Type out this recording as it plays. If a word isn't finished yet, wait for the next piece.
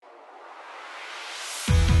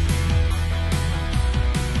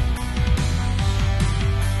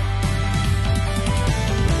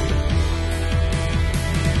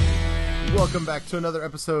welcome back to another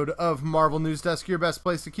episode of Marvel News Desk, your best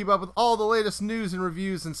place to keep up with all the latest news and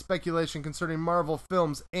reviews and speculation concerning Marvel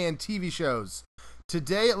films and TV shows.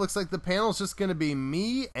 Today, it looks like the panel is just going to be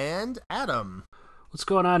me and Adam. What's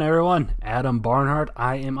going on, everyone? Adam Barnhart.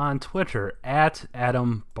 I am on Twitter, at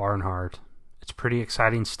Adam Barnhart. It's pretty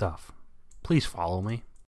exciting stuff. Please follow me.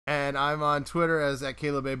 And I'm on Twitter as at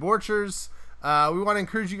Caleb A. Borchers. We want to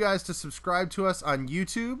encourage you guys to subscribe to us on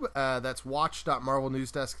YouTube. That's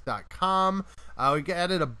watch.marvelnewsdesk.com. We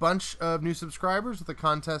added a bunch of new subscribers with a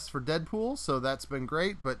contest for Deadpool, so that's been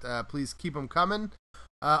great, but please keep them coming.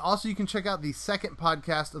 Also, you can check out the second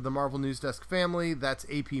podcast of the Marvel News Desk family. That's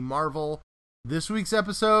AP Marvel. This week's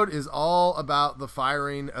episode is all about the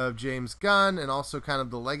firing of James Gunn and also kind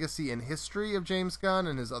of the legacy and history of James Gunn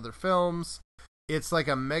and his other films. It's like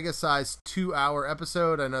a mega-sized 2-hour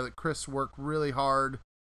episode. I know that Chris worked really hard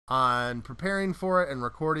on preparing for it and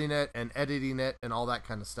recording it and editing it and all that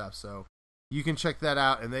kind of stuff. So you can check that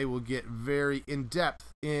out, and they will get very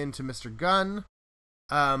in-depth into Mr. Gunn.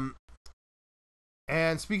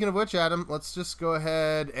 And speaking of which, Adam, let's just go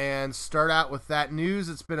ahead and start out with that news.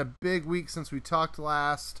 It's been a big week since we talked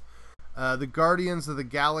last. The Guardians of the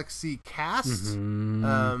Galaxy cast,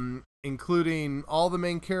 including all the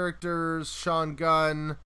main characters, Sean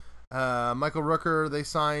Gunn, Michael Rooker, they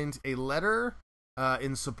signed a letter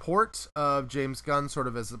in support of James Gunn sort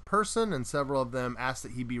of as a person, and several of them asked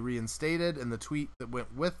that he be reinstated in the tweet that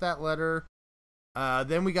went with that letter.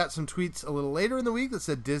 Then we got some tweets a little later in the week that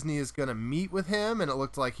said Disney is going to meet with him, and it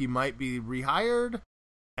looked like he might be rehired.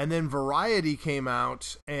 And then Variety came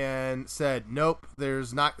out and said, nope,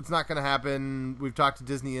 it's not going to happen. We've talked to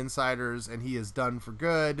Disney insiders, and he is done for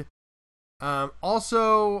good.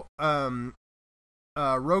 Also, Roca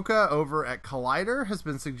over at Collider has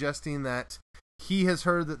been suggesting that he has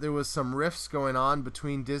heard that there was some rifts going on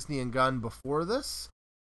between Disney and Gunn before this,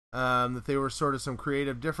 that they were sort of some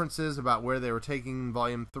creative differences about where they were taking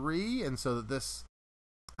Volume 3, and so that this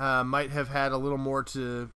might have had a little more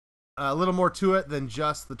to it than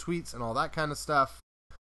just the tweets and all that kind of stuff.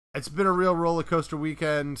 It's been a real roller coaster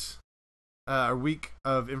weekend, a week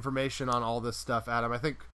of information on all this stuff, Adam. I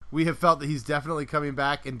think we have felt that he's definitely coming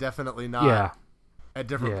back and definitely not at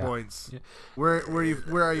different points. Yeah. Where are you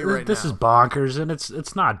right now? This is bonkers, and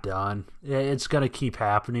it's not done. It's going to keep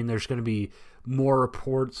happening. There's going to be more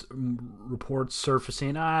reports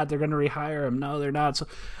surfacing. They're going to rehire him. No, they're not. So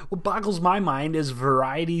what boggles my mind is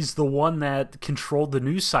Variety's the one that controlled the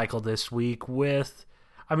news cycle this week with...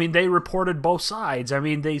 I mean, they reported both sides. I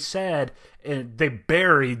mean, they said they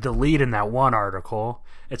buried the lead in that one article.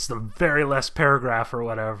 It's the very last paragraph or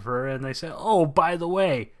whatever, and they said, oh, by the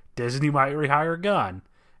way, Disney might rehire Gunn.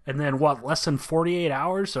 And then, less than 48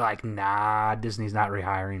 hours? They're like, nah, Disney's not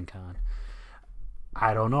rehiring Gunn.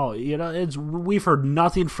 I don't know. We've heard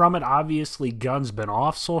nothing from it. Obviously, Gunn's been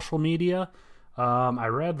off social media. I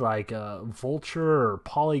read Vulture or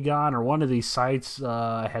Polygon or one of these sites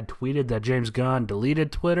had tweeted that James Gunn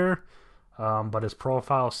deleted Twitter, but his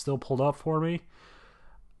profile is still pulled up for me.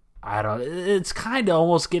 It's kind of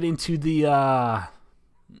almost getting to the I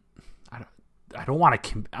don't want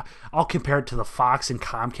to I'll compare it to the Fox and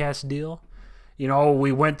Comcast deal.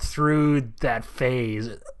 We went through that phase.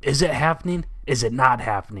 Is it happening? Is it not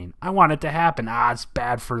happening? I want it to happen. It's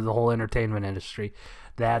bad for the whole entertainment industry.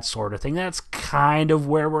 That sort of thing. That's kind of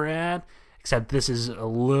where we're at, except this is a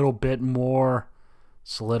little bit more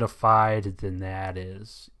solidified than that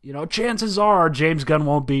is. Chances are James Gunn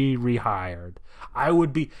won't be rehired. I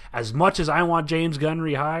would be, as much as I want James Gunn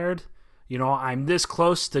rehired, I'm this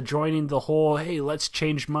close to joining the whole, hey, let's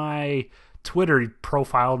change my Twitter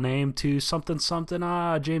profile name to something,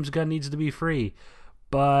 James Gunn needs to be free.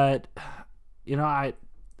 But,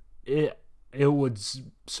 it would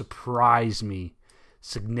surprise me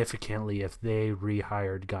significantly if they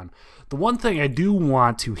rehired Gunn. The one thing I do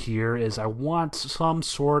want to hear is I want some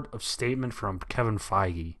sort of statement from Kevin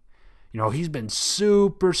Feige. He's been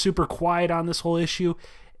super, super quiet on this whole issue,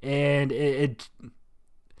 and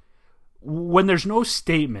when there's no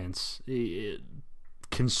statements,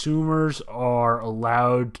 consumers are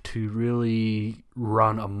allowed to really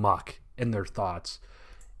run amok in their thoughts.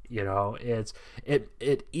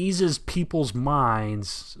 It eases people's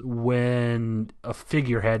minds when a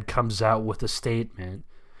figurehead comes out with a statement.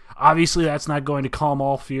 Obviously, that's not going to calm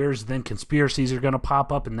all fears. Then conspiracies are going to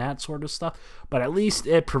pop up and that sort of stuff. But at least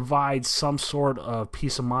it provides some sort of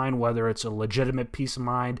peace of mind, whether it's a legitimate peace of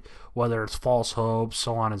mind, whether it's false hope,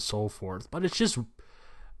 so on and so forth. But it's just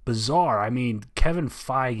bizarre. I mean, Kevin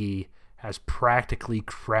Feige has practically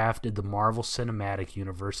crafted the Marvel Cinematic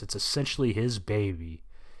Universe. It's essentially his baby.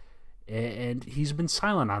 and he's been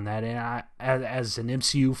silent on that. And as an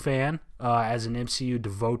MCU fan, as an MCU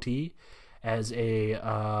devotee, as a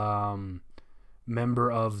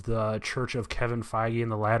member of the Church of Kevin Feige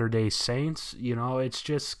and the Latter-day Saints, it's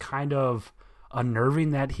just kind of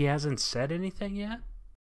unnerving that he hasn't said anything yet.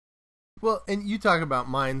 Well, and you talk about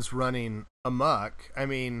minds running amok. I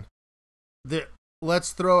mean,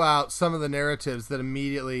 let's throw out some of the narratives that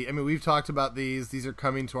immediately, I mean, we've talked about these are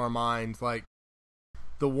coming to our minds. Like,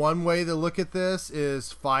 the one way to look at this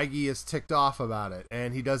is Feige is ticked off about it,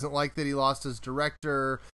 and he doesn't like that he lost his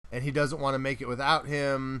director, and he doesn't want to make it without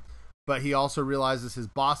him, but he also realizes his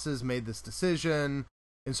bosses made this decision,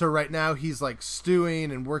 and so right now he's like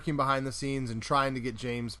stewing and working behind the scenes and trying to get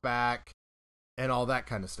James back and all that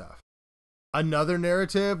kind of stuff. Another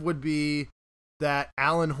narrative would be that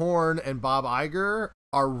Alan Horn and Bob Iger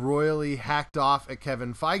are royally hacked off at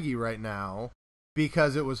Kevin Feige right now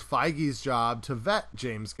because it was Feige's job to vet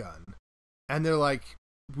James Gunn. And they're like,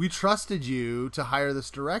 we trusted you to hire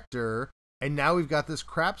this director, and now we've got this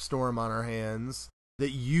crap storm on our hands that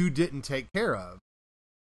you didn't take care of.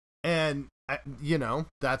 And,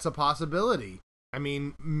 that's a possibility. I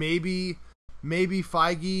mean, maybe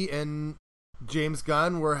Feige and James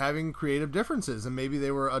Gunn were having creative differences, and maybe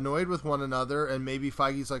they were annoyed with one another, and maybe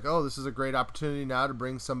Feige's like, oh, this is a great opportunity now to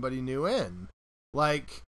bring somebody new in.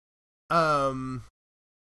 Like,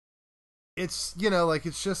 it's,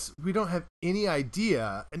 it's just, we don't have any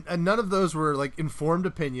idea, and none of those were, like, informed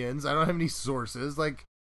opinions. I don't have any sources. Like,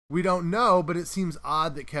 we don't know, but it seems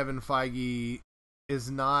odd that Kevin Feige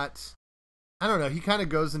is not, I don't know, he kind of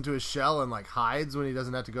goes into his shell and, like, hides when he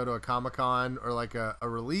doesn't have to go to a Comic-Con or, like, a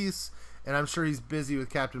release. And I'm sure he's busy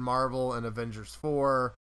with Captain Marvel and Avengers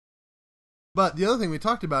 4. But the other thing we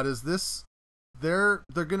talked about is this, they're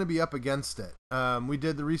going to be up against it. We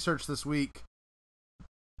did the research this week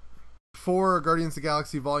for Guardians of the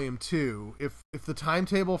Galaxy Volume 2. If the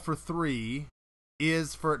timetable for 3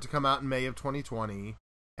 is for it to come out in May of 2020,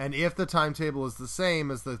 and if the timetable is the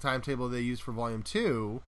same as the timetable they used for Volume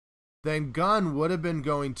 2, then Gunn would have been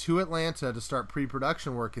going to Atlanta to start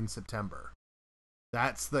pre-production work in September.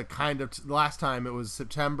 That's the kind of, last time it was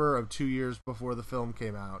September of 2 years before the film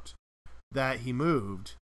came out that he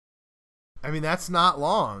moved. I mean, that's not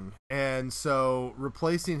long. And so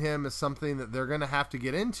replacing him is something that they're going to have to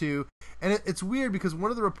get into. And it's weird because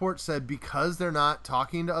one of the reports said because they're not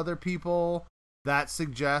talking to other people, that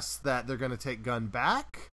suggests that they're going to take Gunn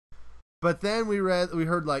back. But then we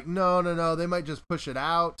heard like, no, they might just push it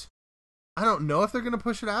out. I don't know if they're going to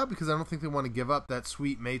push it out because I don't think they want to give up that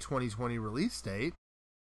sweet May 2020 release date.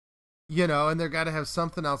 And they're got to have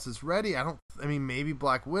something else that's ready. I mean, maybe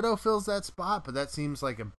Black Widow fills that spot, but that seems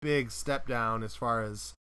like a big step down as far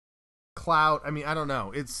as clout. I mean, I don't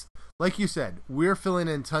know. It's like you said, we're filling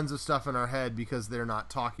in tons of stuff in our head because they're not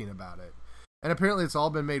talking about it. And apparently it's all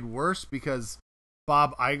been made worse because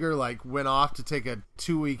Bob Iger like went off to take a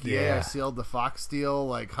 2-week I sealed the Fox deal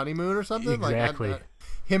like honeymoon or something. Exactly. Like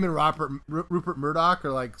him and Rupert Murdoch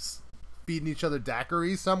are like feeding each other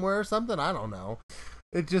daiquiris somewhere or something. I don't know.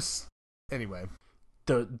 It just, anyway.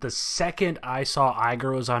 The second I saw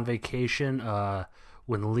Iger was on vacation,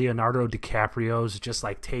 when Leonardo DiCaprio's just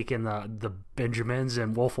like taking the Benjamins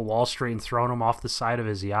and Wolf of Wall Street and throwing them off the side of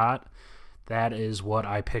his yacht, that is what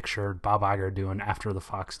I pictured Bob Iger doing after the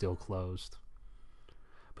Fox deal closed.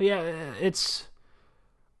 But yeah,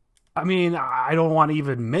 I mean, I don't want to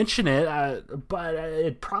even mention it, but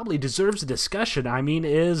it probably deserves a discussion. I mean,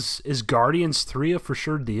 is Guardians 3 a for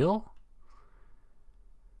sure deal?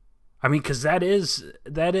 I mean, because that is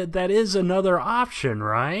another option,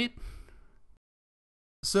 right?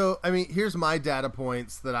 So, I mean, here's my data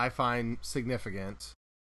points that I find significant.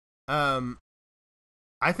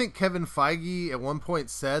 I think Kevin Feige at one point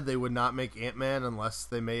said they would not make Ant-Man unless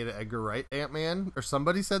they made an Edgar Wright Ant-Man, or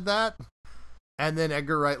somebody said that. And then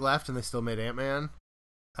Edgar Wright left and they still made Ant-Man.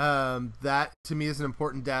 That, to me, is an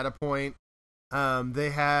important data point. They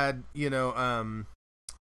had,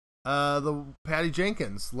 the Patty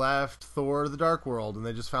Jenkins left Thor: The Dark World, and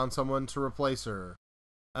they just found someone to replace her.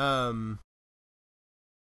 I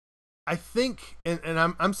think, and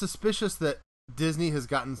I'm suspicious that Disney has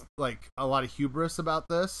gotten like a lot of hubris about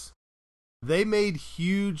this. They made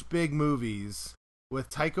huge, big movies with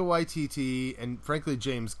Taika Waititi and, frankly,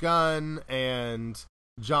 James Gunn and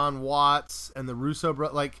John Watts and the Russo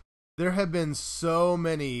brothers. Like, there have been so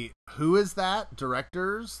many who is that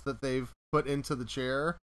directors that they've put into the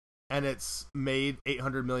chair, and it's made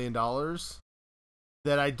 $800 million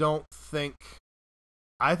that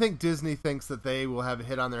I think Disney thinks that they will have a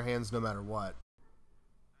hit on their hands no matter what.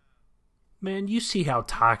 Man, you see how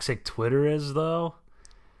toxic Twitter is, though?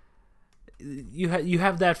 you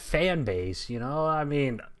have that fan base, you know. I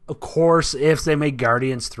mean, of course, if they make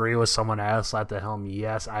Guardians 3 with someone else at the helm,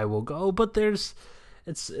 yes, I will go. But it's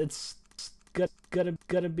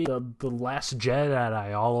gonna be the Last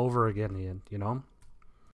Jedi all over again, you know.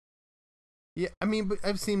 Yeah, I mean, but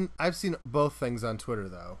I've seen both things on Twitter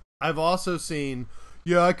though. I've also seen,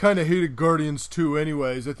 yeah, I kind of hated Guardians 2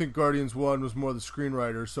 anyways. I think Guardians 1 was more the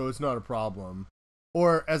screenwriter, so it's not a problem.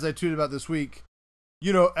 Or as I tweeted about this week,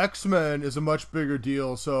 you know, X-Men is a much bigger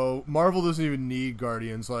deal, so Marvel doesn't even need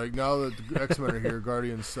Guardians. Like, now that the X-Men are here,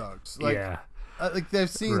 Guardians sucks. Like, yeah. Like they've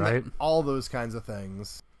seen right. all those kinds of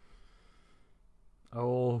things.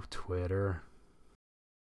 Oh, Twitter.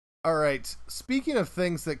 All right. Speaking of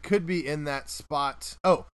things that could be in that spot.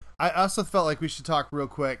 Oh, I also felt like we should talk real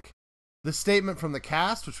quick. The statement from the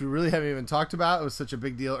cast, which we really haven't even talked about. It was such a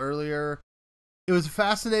big deal earlier. It was a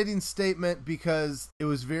fascinating statement because it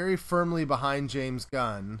was very firmly behind James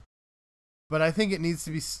Gunn. But I think it needs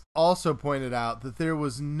to be also pointed out that there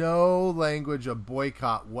was no language of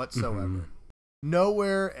boycott whatsoever. Mm-hmm.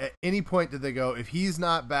 Nowhere at any point did they go, if he's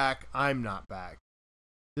not back, I'm not back.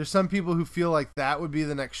 There's some people who feel like that would be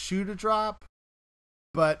the next shoe to drop.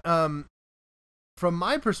 But from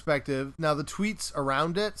my perspective, now the tweets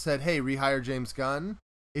around it said, hey, rehire James Gunn.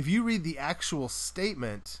 If you read the actual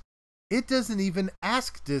statement, it doesn't even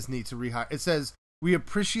ask Disney to rehire. It says, we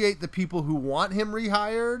appreciate the people who want him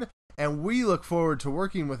rehired, and we look forward to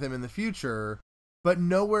working with him in the future. But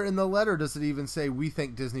nowhere in the letter does it even say, we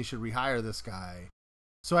think Disney should rehire this guy.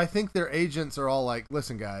 So I think their agents are all like,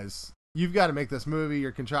 listen, guys, you've got to make this movie.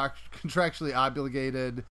 You're contractually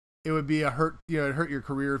obligated. It would be it'd hurt your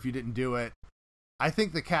career if you didn't do it. I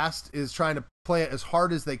think the cast is trying to play it as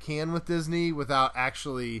hard as they can with Disney without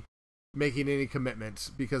actually making any commitments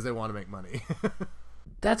because they want to make money.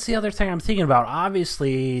 That's the other thing I'm thinking about.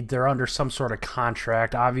 Obviously, they're under some sort of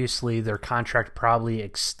contract. Obviously, their contract probably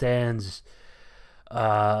extends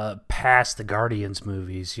past the Guardians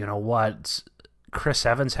movies. You know what? Chris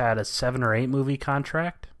Evans had a 7 or 8 movie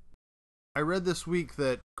contract. I read this week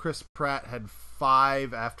that Chris Pratt had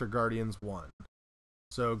 5 after Guardians 1.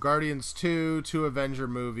 So Guardians 2, 2 Avenger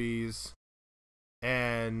movies,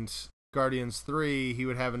 and Guardians 3, he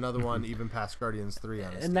would have another one even past Guardians 3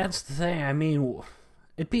 on his And that's the thing. I mean,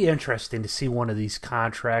 it'd be interesting to see one of these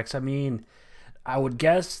contracts. I mean, I would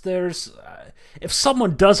guess there's... if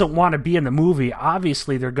someone doesn't want to be in the movie,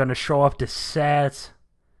 obviously they're going to show up to set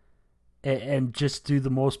and just do the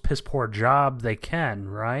most piss-poor job they can,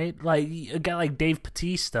 right? Like, a guy like Dave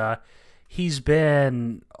Bautista, he's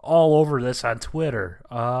been all over this on Twitter.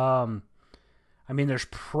 I mean, there's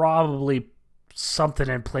probably something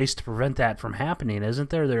in place to prevent that from happening,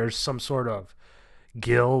 isn't there? There's some sort of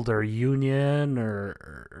guild or union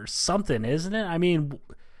or something, isn't it? I mean,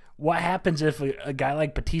 what happens if a guy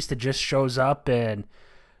like Bautista just shows up and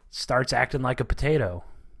starts acting like a potato?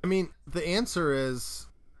 I mean, the answer is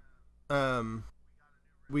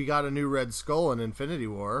we got a new Red Skull in Infinity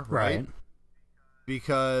War, right?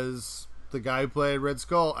 Because the guy who played Red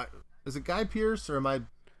Skull, is it Guy Pearce or am I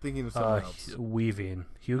thinking of someone else? Weaving.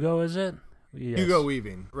 Hugo, is it? Yes. Hugo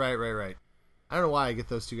Weaving. Right. I don't know why I get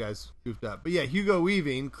those two guys goofed up. But yeah, Hugo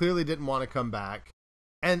Weaving clearly didn't want to come back.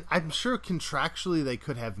 And I'm sure contractually they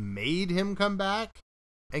could have made him come back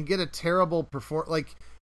and get a terrible like,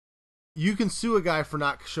 you can sue a guy for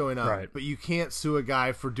not showing up, right, but you can't sue a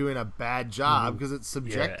guy for doing a bad job because it's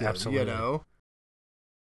subjective, you know?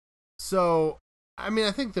 So, I mean,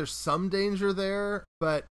 I think there's some danger there,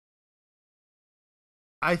 but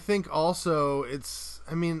I think also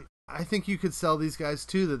I think you could sell these guys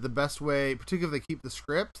too that the best way, particularly if they keep the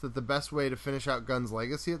script, that the best way to finish out Gunn's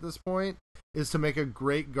legacy at this point is to make a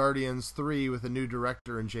great Guardians 3 with a new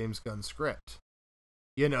director and James Gunn's script.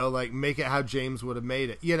 You know, like, make it how James would have made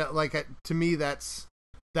it. You know, like, to me, that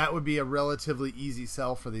would be a relatively easy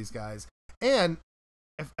sell for these guys. And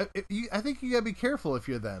I think you gotta be careful if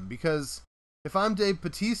you're them, because if I'm Dave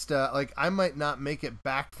Bautista, like, I might not make it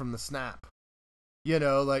back from the snap. You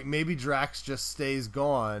know, like, maybe Drax just stays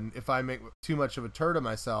gone if I make too much of a turd of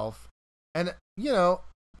myself. And, you know,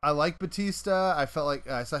 I like Bautista. I felt like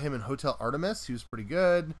I saw him in Hotel Artemis. He was pretty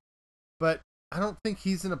good. But I don't think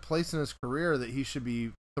he's in a place in his career that he should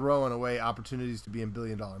be throwing away opportunities to be in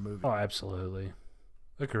billion-dollar movies. Oh, absolutely.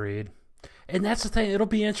 Agreed. And that's the thing. It'll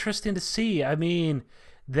be interesting to see. I mean,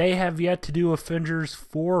 they have yet to do Avengers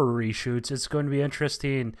 4 reshoots. It's going to be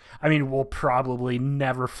interesting. I mean, we'll probably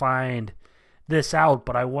never find this out,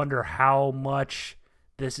 but I wonder how much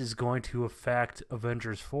this is going to affect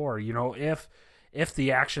Avengers 4. You know, if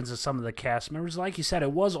the actions of some of the cast members, like you said,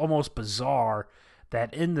 it was almost bizarre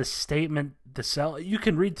that in the statement, you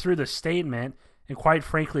can read through the statement And quite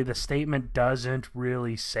frankly, the statement doesn't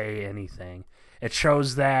really say anything. It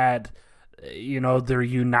shows that, they're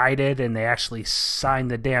united and they actually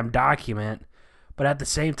signed the damn document. But at the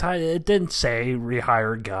same time, it didn't say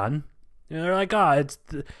rehire Gunn. They're like,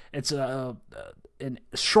 it's a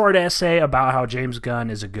short essay about how James Gunn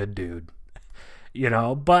is a good dude.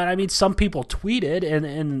 But I mean, some people tweeted, and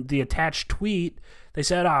in the attached tweet, they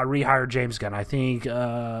said, rehire James Gunn. I think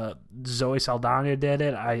Zoe Saldana did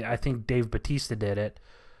it. I think Dave Bautista did it.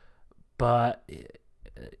 But,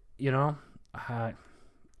 I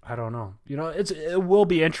don't know. It will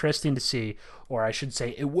be interesting to see, or I should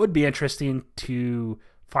say, it would be interesting to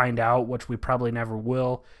find out, which we probably never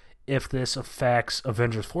will, if this affects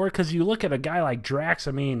Avengers 4. Because you look at a guy like Drax,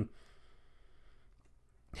 I mean,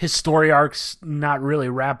 his story arc's not really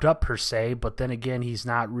wrapped up per se, but then again, he's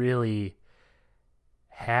not really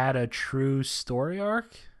had a true story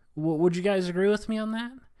arc. Would you guys agree with me on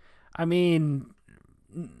that? I mean,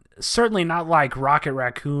 certainly not like Rocket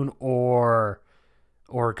Raccoon or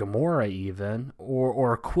Gamora even,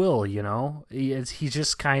 or Quill, He's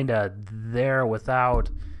just kind of there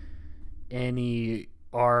without any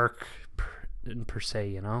arc per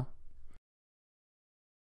se,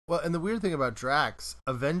 Well, and the weird thing about Drax,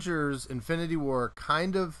 Avengers Infinity War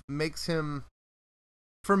kind of makes him,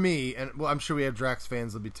 for me, and well, I'm sure we have Drax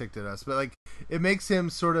fans that'll be ticked at us, but like, it makes him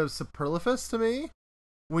sort of superfluous to me.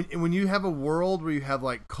 When you have a world where you have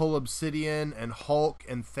like Cull Obsidian and Hulk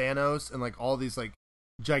and Thanos and like all these like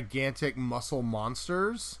gigantic muscle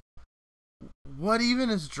monsters, what even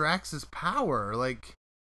is Drax's power? Like,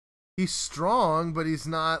 he's strong, but he's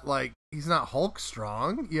not Hulk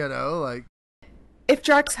strong, like. If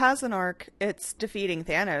Drax has an arc, it's defeating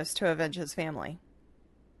Thanos to avenge his family.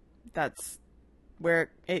 That's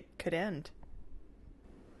where it could end.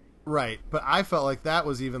 Right, but I felt like that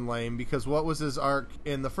was even lame, because what was his arc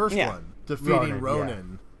in the first one? Defeating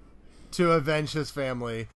Ronan to avenge his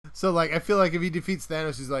family. So, like, I feel like if he defeats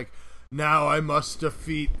Thanos, he's like, now I must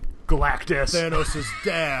defeat Galactus, Thanos'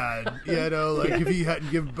 dad. If he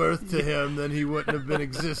hadn't given birth to him, then he wouldn't have been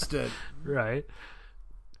existent. Right.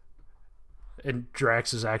 And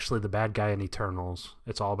Drax is actually the bad guy in Eternals.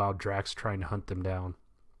 It's all about Drax trying to hunt them down.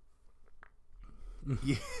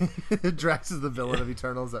 Yeah. Drax is the villain of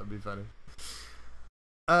Eternals. That would be funny.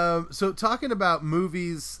 So talking about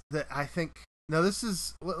movies that I think, now this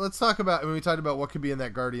is, let's talk about, we talked about what could be in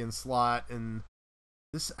that Guardian slot, and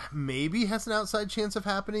this maybe has an outside chance of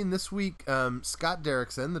happening this week. Scott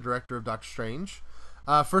Derrickson, the director of Doctor Strange,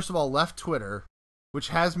 first of all, left Twitter, which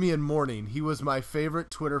has me in mourning. He was my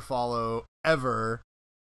favorite Twitter follow ever,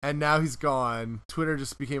 and now he's gone. Twitter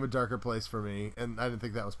just became a darker place for me, and I didn't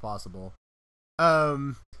think that was possible.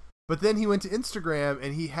 But then he went to Instagram,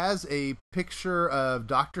 and he has a picture of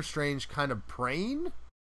Doctor Strange kind of praying,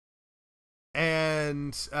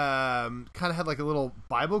 and kind of had like a little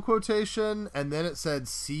Bible quotation, and then it said,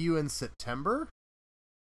 "See you in September."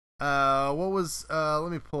 Let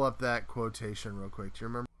me pull up that quotation real quick. Do you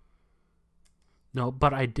remember? No,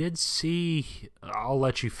 but I did see, I'll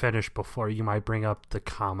let you finish before you might bring up the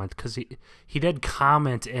comment, because he did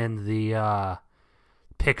comment in the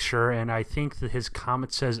picture, and I think that his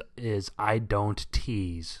comment is "I don't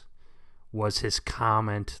tease," was his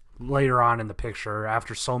comment later on in the picture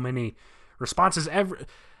after so many responses.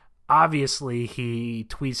 Obviously, he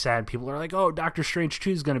tweets that, and people are like, "Oh, Doctor Strange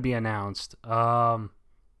 2 is going to be announced."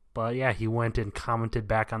 But yeah, he went and commented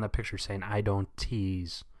back on the picture saying, "I don't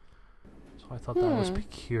tease." I thought that was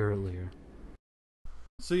peculiar.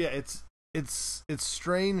 So yeah, it's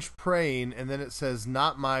Strange praying, and then it says,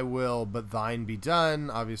 "Not my will, but thine be done."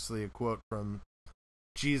 Obviously, a quote from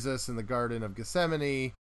Jesus in the Garden of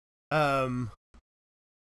Gethsemane. I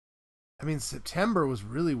mean, September was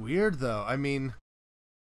really weird, though. I mean,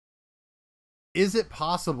 is it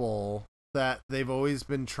possible that they've always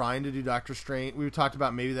been trying to do Doctor Strange? We talked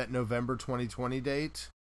about maybe that November 2020 date.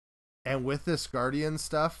 And with this Guardian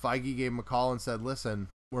stuff, Feige gave him a call and said, "Listen,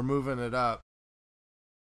 we're moving it up.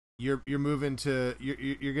 You're moving to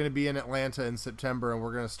you're going to be in Atlanta in September, and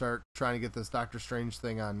we're going to start trying to get this Doctor Strange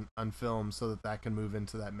thing on film so that can move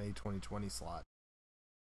into that May 2020 slot."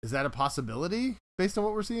 Is that a possibility based on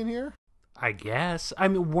what we're seeing here? I guess. I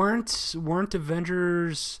mean, wasn't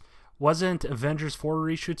Avengers 4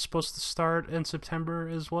 reshoot supposed to start in September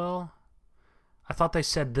as well? I thought they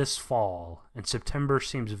said this fall, and September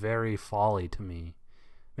seems very fall-y to me.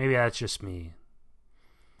 Maybe that's just me.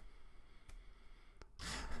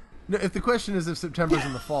 No, if the question is if September's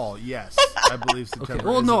in the fall, yes, I believe September. Okay.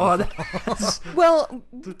 Well, is no, in the fall. Well,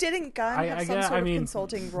 didn't Gunn have some sort of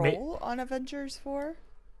consulting consulting role on Avengers 4?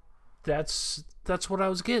 That's what I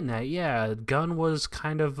was getting at. Yeah, Gunn was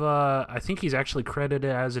kind of. I think he's actually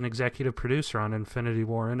credited as an executive producer on Infinity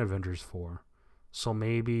War and Avengers 4. So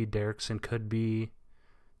maybe Derrickson could be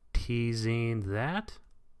teasing that.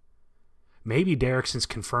 Maybe Derrickson's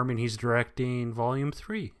confirming he's directing Volume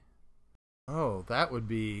 3. Oh, that would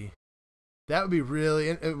be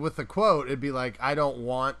really, with the quote, it'd be like, I don't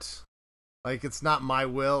want, like, it's not my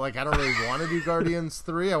will. Like, I don't really want to do Guardians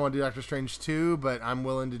 3. I want to do Doctor Strange 2, but I'm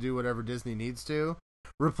willing to do whatever Disney needs to.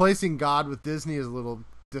 Replacing God with Disney is a little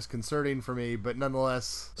disconcerting for me, but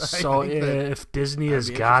nonetheless. So if Disney is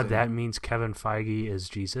God, that means Kevin Feige is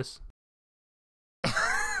Jesus?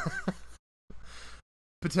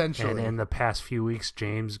 Potentially. And in the past few weeks,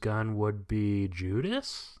 James Gunn would be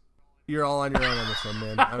Judas? You're all on your own on this one,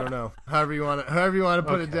 man. I don't know. However you want to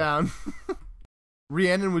put it down.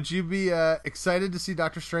 Rhiannon, would you be excited to see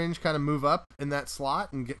Doctor Strange kind of move up in that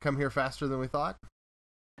slot and come here faster than we thought?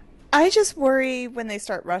 I just worry when they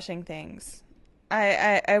start rushing things.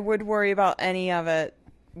 I would worry about any of it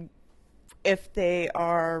if they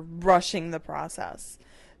are rushing the process.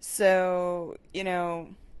 So,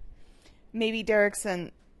 maybe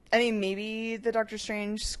maybe the Doctor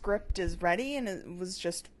Strange script is ready and it was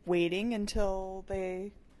just waiting until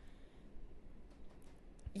they,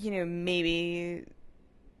 maybe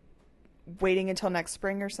waiting until next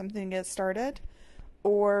spring or something to get started.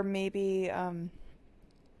 Or maybe,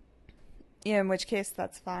 in which case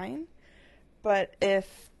that's fine. But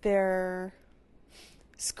if they're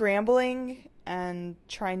scrambling and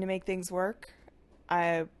trying to make things work,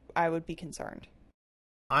 I would be concerned.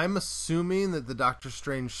 I'm assuming that the Doctor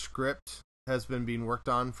Strange script has been being worked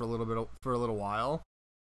on for a little while.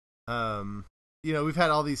 We've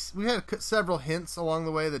had several hints along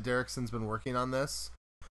the way that Derrickson's been working on this.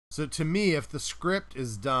 So to me, if the script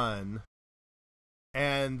is done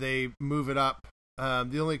and they move it up,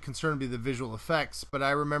 the only concern would be the visual effects. But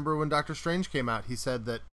I remember when Doctor Strange came out, he said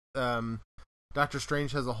that Doctor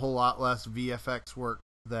Strange has a whole lot less VFX work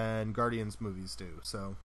than Guardians movies do.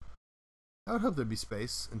 So I would hope there'd be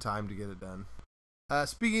space and time to get it done.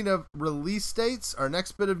 Speaking of release dates, our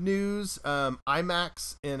next bit of news,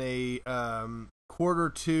 IMAX in a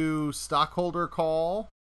Q2 stockholder call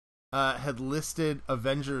had listed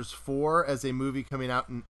Avengers 4 as a movie coming out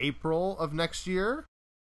in April of next year.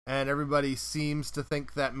 And everybody seems to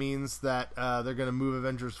think that means that they're going to move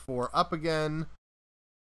Avengers 4 up again.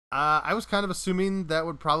 I was kind of assuming that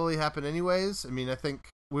would probably happen anyways. I mean, I think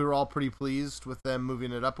we were all pretty pleased with them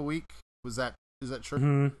moving it up a week. Is that true?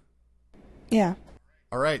 Mm-hmm. Yeah.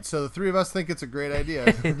 All right, so the three of us think it's a great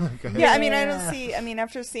idea. Yeah,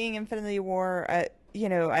 after seeing Infinity War, I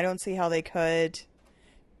don't see how they could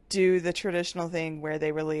do the traditional thing where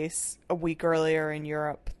they release a week earlier in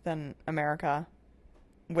Europe than America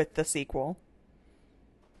with the sequel.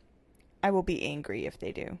 I will be angry if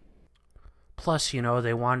they do. Plus,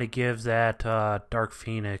 they want to give that Dark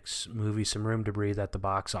Phoenix movie some room to breathe at the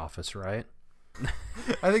box office, right?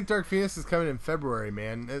 I think Dark Phoenix is coming in February,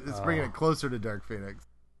 man. It's bringing it closer to Dark Phoenix.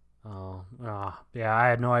 Yeah, I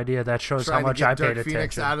had no idea. That shows how much I paid attention. Dark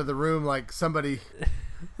Phoenix out of the room like somebody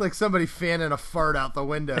fanning a fart out the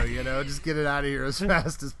window, just get it out of here as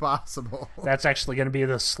fast as possible. That's actually going to be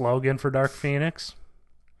the slogan for Dark Phoenix.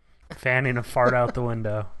 Fanning a fart out the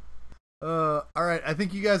window. All right, I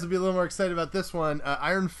think you guys will be a little more excited about this one.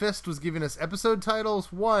 Iron Fist was giving us episode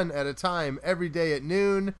titles one at a time every day at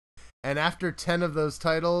noon. And after 10 of those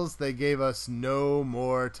titles, they gave us no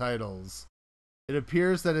more titles. It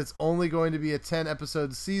appears that it's only going to be a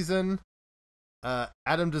 10-episode season.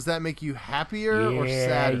 Adam, does that make you happier or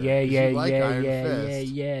sadder?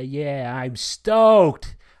 Yeah. I'm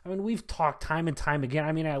stoked. I mean, we've talked time and time again.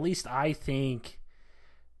 I mean, at least I think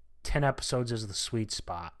 10 episodes is the sweet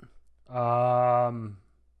spot.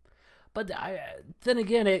 But then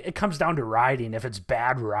again, it comes down to writing. If it's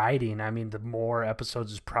bad writing, I mean, the more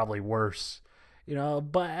episodes is probably worse.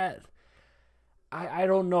 But I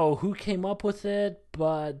don't know who came up with it,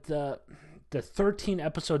 but the 13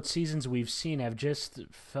 episode seasons we've seen have just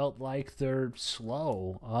felt like they're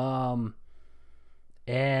slow.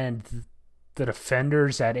 And the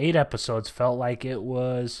Defenders at 8 episodes felt like it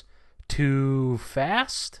was too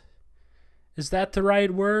fast. Is that the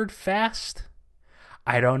right word? Fast?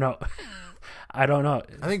 I don't know. I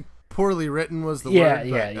think poorly written was the word.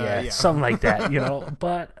 Yeah. Something like that,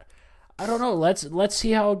 But I don't know. Let's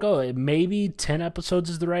see how it goes. Maybe 10 episodes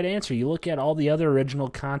is the right answer. You look at all the other original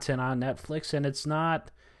content on Netflix, and it's not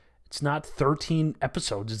 13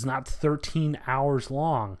 episodes. It's not 13 hours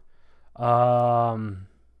long. I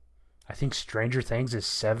think Stranger Things is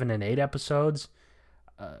 7 and 8 episodes.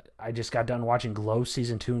 I just got done watching Glow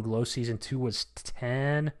Season 2, and Glow Season 2 was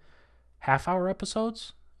 10. half-hour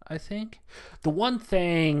episodes, I think. The one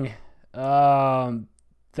thing that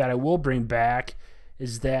I will bring back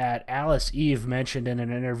is that Alice Eve mentioned in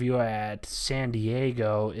an interview at San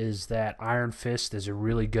Diego is that Iron Fist is a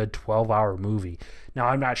really good 12-hour movie. Now,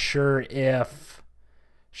 I'm not sure if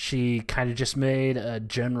she kind of just made a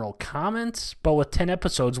general comment, but with 10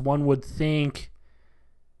 episodes, one would think,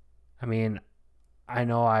 I mean, I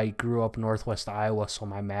know I grew up in Northwest Iowa, so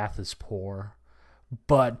my math is poor,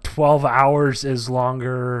 but 12 hours is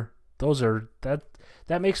longer.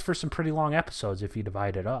 That makes for some pretty long episodes if you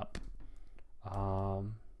divide it up.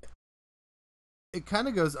 It kind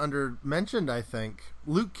of goes under mentioned, I think.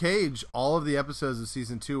 Luke Cage, all of the episodes of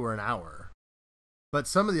season 2 were an hour. But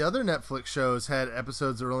some of the other Netflix shows had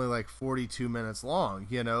episodes that were only like 42 minutes long,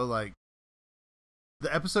 like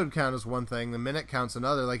the episode count is one thing, the minute count's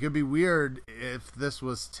another. Like, it'd be weird if this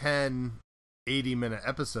was 10 80-minute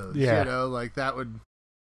episodes, like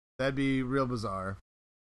that'd be real bizarre.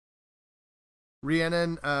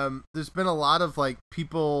 Rhiannon, there's been a lot of like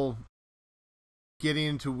people getting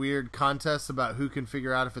into weird contests about who can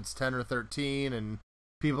figure out if it's 10 or 13 and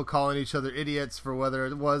people calling each other idiots for whether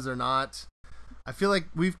it was or not. I feel like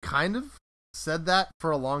we've kind of said that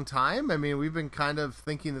for a long time. I mean, we've been kind of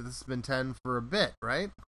thinking that this has been 10 for a bit,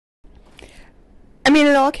 right? I mean,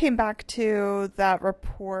 it all came back to that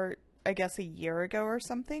report, I guess, a year ago or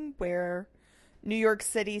something, where New York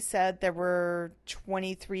City said there were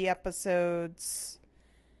 23 episodes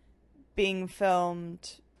being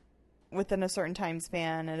filmed within a certain time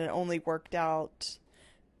span, and it only worked out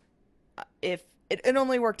if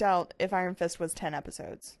Iron Fist was 10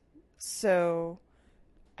 episodes. So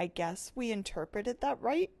I guess we interpreted that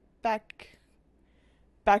right back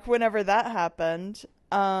whenever that happened.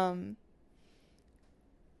 I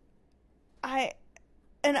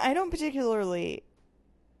don't particularly,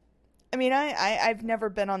 I mean, I've never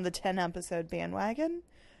been on the 10 episode bandwagon,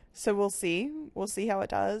 so we'll see how it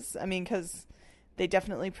does. I mean, because they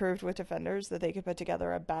definitely proved with Defenders that they could put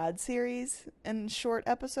together a bad series in short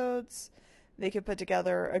episodes. They could put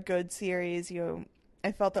together a good series.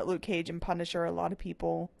 I felt that Luke Cage and Punisher, a lot of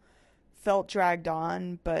people felt dragged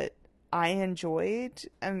on, but I enjoyed.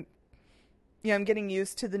 I'm getting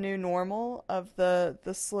used to the new normal of the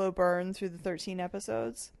slow burn through the 13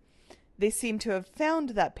 episodes. They seem to have found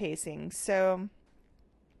that pacing, so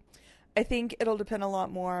I think it'll depend a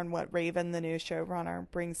lot more on what Raven, the new showrunner,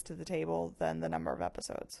 brings to the table than the number of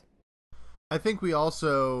episodes. I think we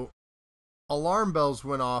also... alarm bells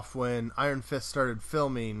went off when Iron Fist started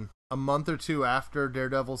filming a month or two after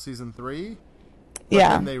Daredevil season 3.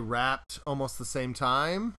 Yeah. And they wrapped almost the same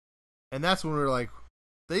time. And that's when we were like,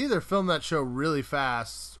 they either filmed that show really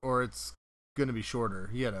fast or it's going to be shorter,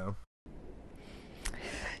 Yeah,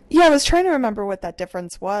 I was trying to remember what that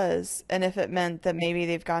difference was, and if it meant that maybe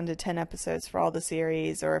they've gone to 10 episodes for all the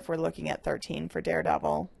series, or if we're looking at 13 for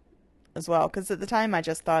Daredevil as well. Because at the time, I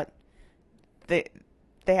just thought they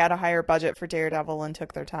had a higher budget for Daredevil and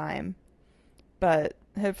took their time. But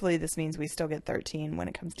hopefully this means we still get 13 when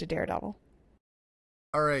it comes to Daredevil.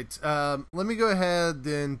 All right. Let me go ahead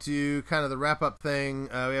and do kind of the wrap-up thing.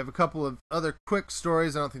 We have a couple of other quick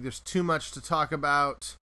stories. I don't think there's too much to talk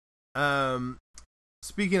about.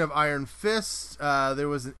 Speaking of Iron Fist, there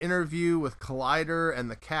was an interview with Collider and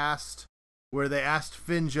the cast where they asked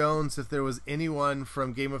Finn Jones if there was anyone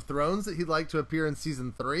from Game of Thrones that he'd like to appear in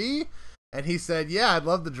season 3. And he said, yeah, I'd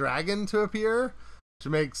love the dragon to appear, to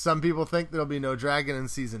make some people think there'll be no dragon in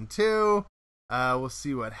season 2. We'll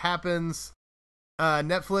see what happens.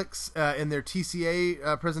 Netflix, in their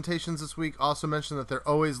TCA presentations this week, also mentioned that they're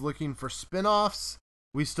always looking for spin-offs.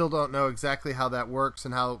 We still don't know exactly how that works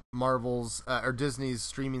and how Marvel's or Disney's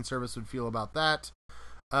streaming service would feel about that.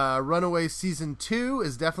 Runaway Season 2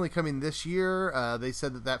 is definitely coming this year. They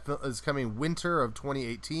said that is coming winter of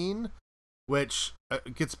 2018, which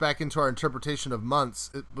gets back into our interpretation of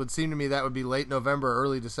months. It would seem to me that would be late November,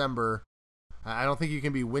 early December. I don't think you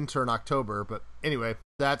can be winter in October, but anyway,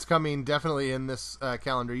 that's coming definitely in this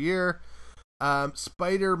calendar year.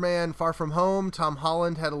 Spider-Man Far From Home, Tom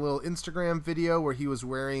Holland had a little Instagram video where he was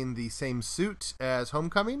wearing the same suit as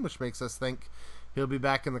Homecoming, which makes us think he'll be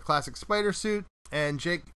back in the classic spider suit. And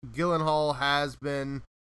Jake Gyllenhaal has been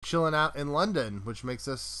chilling out in London, which makes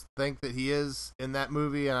us think that he is in that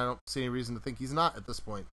movie, and I don't see any reason to think he's not at this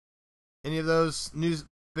point. Any of those news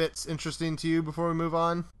bits interesting to you before we move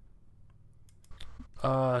on?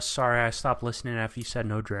 Sorry, I stopped listening after you said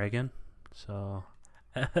no dragon, so...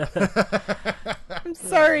 I'm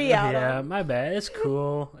sorry, Adam. Yeah, my bad. It's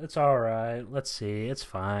cool. It's alright. Let's see. It's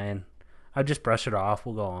fine. I just brush it off.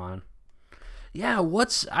 We'll go on. Yeah,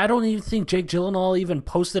 I don't even think Jake Gyllenhaal even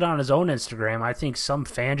posted on his own Instagram. I think some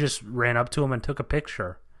fan just ran up to him and took a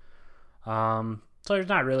picture. So there's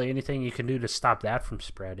not really anything you can do to stop that from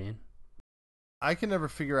spreading. I can never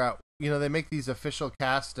figure out, they make these official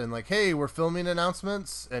cast and like, hey, we're filming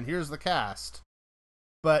announcements and here's the cast.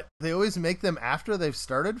 But they always make them after they've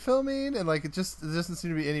started filming, and like it doesn't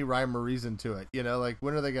seem to be any rhyme or reason to it. Like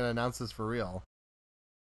when are they going to announce this for real?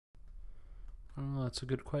 Oh, that's a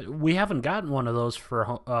good question. We haven't gotten one of those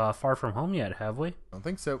for Far From Home yet, have we? I don't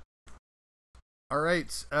think so. All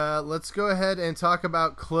right, let's go ahead and talk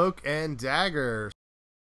about Cloak and Dagger.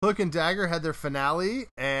 Cloak and Dagger had their finale,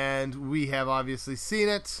 and we have obviously seen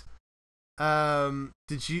it.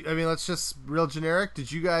 Let's just real generic.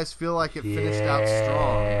 Did you guys feel like it finished out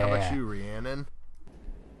strong? How about you, Rhiannon?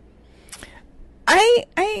 I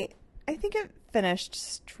think it finished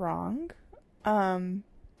strong. I'm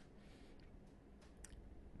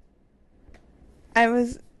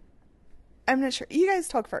not sure. You guys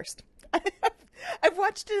talk first. I've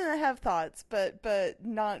watched it and I have thoughts, but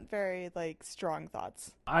not very strong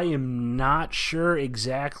thoughts. I am not sure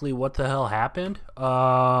exactly what the hell happened,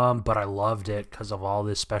 but I loved it because of all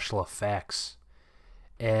the special effects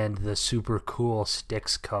and the super cool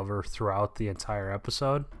Styx cover throughout the entire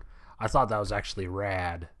episode. I thought that was actually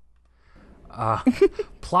rad.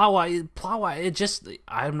 Plot-wise, it just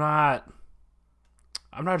I'm not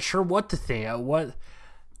sure what to think. What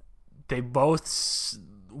they both.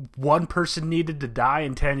 One person needed to die,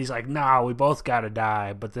 and Tandy's like, nah, we both gotta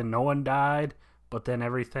die. But then no one died, but then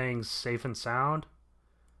everything's safe and sound.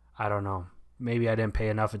 I don't know. Maybe I didn't pay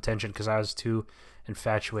enough attention because I was too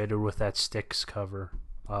infatuated with that Styx cover.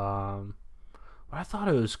 But I thought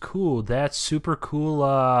it was cool. That super cool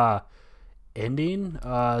ending,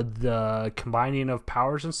 the combining of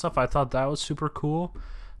powers and stuff, I thought that was super cool.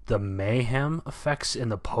 The mayhem effects in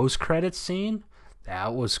the post-credits scene,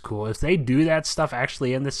 that was cool. If they do that stuff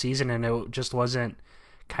actually in the season and it just wasn't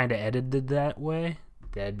kind of edited that way,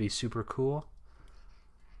 that'd be super cool.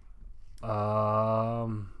 I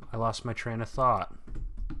lost my train of thought.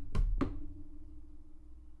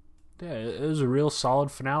 Yeah, it was a real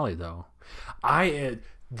solid finale, though.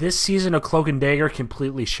 This season of Cloak and Dagger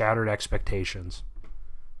completely shattered expectations.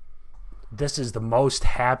 This is the most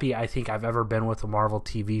happy I think I've ever been with a Marvel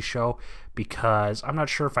TV show because I'm not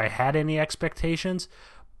sure if I had any expectations,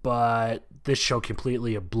 but this show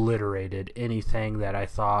completely obliterated anything that I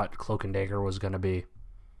thought Cloak and Dagger was going to be.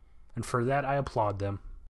 And for that, I applaud them.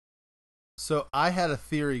 So I had a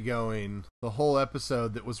theory going the whole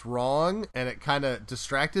episode that was wrong, and it kind of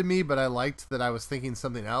distracted me, but I liked that I was thinking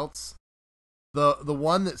something else. The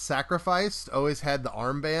one that sacrificed always had the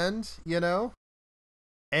armband,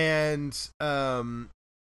 And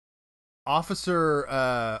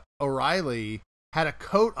Officer O'Reilly had a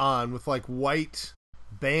coat on with white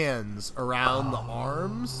bands around the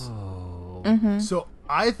arms. Mm-hmm. So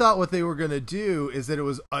I thought what they were going to do is that it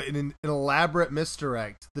was an elaborate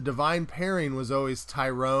misdirect. The divine pairing was always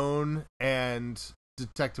Tyrone and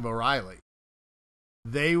Detective O'Reilly.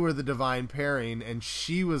 They were the divine pairing, and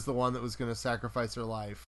she was the one that was going to sacrifice her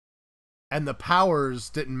life. And the powers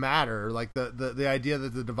didn't matter. Like the idea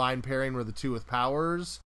that the divine pairing were the two with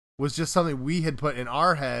powers was just something we had put in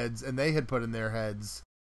our heads and they had put in their heads,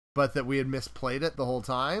 but that we had misplayed it the whole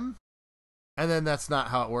time. And then that's not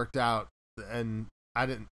how it worked out. And I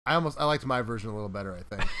liked my version a little better, I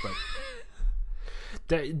think.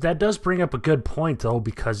 But that does bring up a good point, though,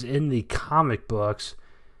 because in the comic books,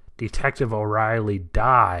 Detective O'Reilly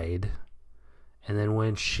died. And then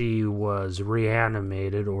when she was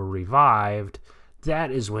reanimated or revived,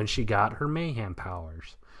 that is when she got her mayhem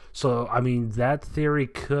powers. So, I mean, that theory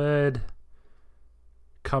could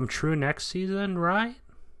come true next season, right?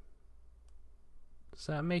 Does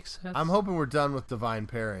that make sense? I'm hoping we're done with divine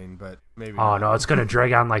pairing, but maybe Oh, not. no, it's going to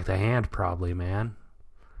drag on like the hand probably, man.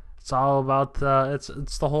 It's all about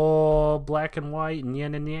it's the whole black and white and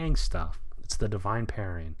yin and yang stuff. It's the divine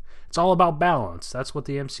pairing. It's all about balance. That's what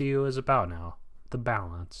the MCU is about now. The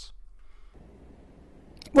balance.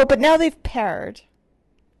 Well, but now they've paired.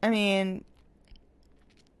 I mean,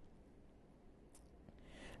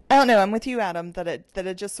 I don't know. I'm with you, Adam. That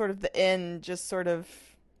it just sort of the end just sort of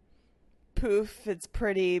poof. It's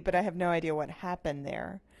pretty, but I have no idea what happened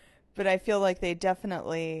there. But I feel like they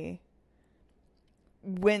definitely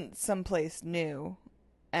went someplace new,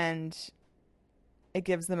 and it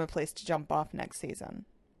gives them a place to jump off next season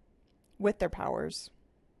with their powers.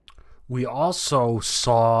 We also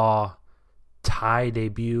saw Ty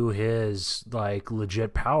debut his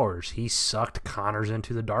legit powers. He sucked Connors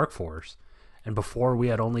into the Dark Force, and before we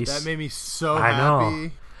had only that made me so I happy.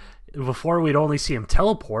 know. Before we'd only see him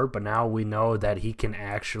teleport, but now we know that he can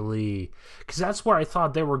actually. Because that's where I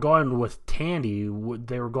thought they were going with Tandy.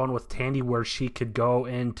 They were going with Tandy where she could go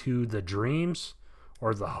into the dreams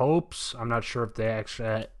or the hopes. I'm not sure if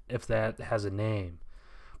that has a name,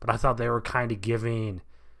 but I thought they were kind of giving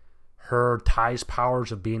her Ty's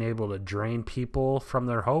powers of being able to drain people from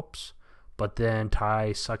their hopes. But then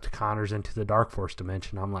Ty sucked Connors into the Dark Force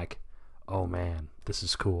dimension. I'm like, oh man, this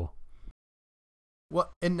is cool.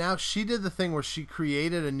 Well, and now she did the thing where she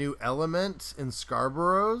created a new element in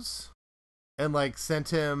Scarborough's and like sent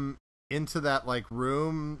him into that like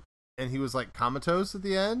room, and he was like comatose at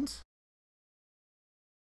the end,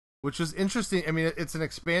 which was interesting. I mean, it's an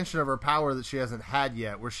expansion of her power that she hasn't had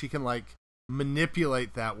yet, where she can like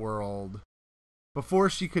manipulate that world. Before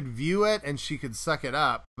she could view it and she could suck it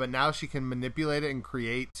up, but now she can manipulate it and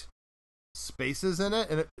create spaces in it.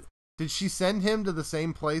 And did she send him to the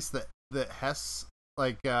same place that Hess,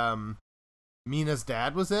 like Mina's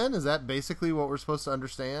dad, was in? Is that basically what we're supposed to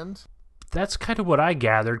understand? That's kind of what I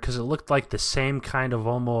gathered, because it looked like the same kind of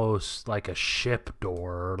almost like a ship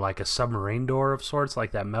door, or like a submarine door of sorts,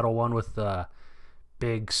 like that metal one with the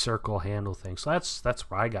big circle handle thing. So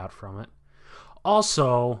that's what I got from it.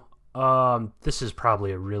 Also, this is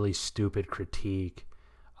probably a really stupid critique.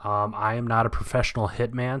 I am not a professional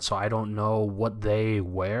hitman, so I don't know what they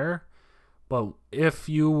wear. But if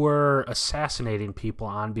you were assassinating people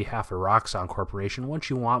on behalf of Roxxon Corporation, wouldn't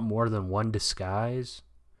you want more than one disguise?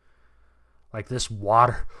 Like this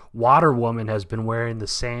water woman has been wearing the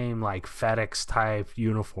same like FedEx type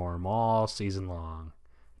uniform all season long.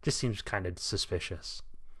 Just seems kind of suspicious.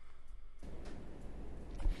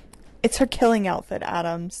 It's her killing outfit,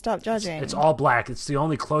 Adam. Stop judging. It's all black. It's the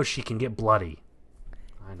only clothes she can get bloody.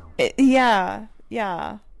 I know.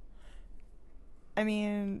 Yeah. I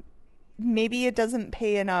mean, maybe it doesn't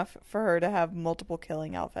pay enough for her to have multiple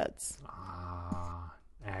killing outfits.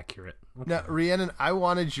 Accurate. Okay. Now, Rhiannon, I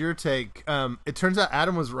wanted your take. It turns out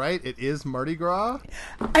Adam was right. It is Mardi Gras.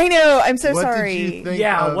 I know. I'm so what sorry. What did you think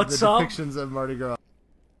of what's the up? depictions of Mardi Gras?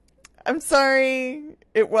 I'm sorry.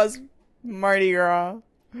 It was Mardi Gras.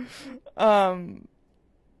 I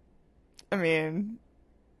mean,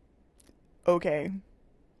 okay.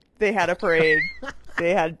 They had a parade.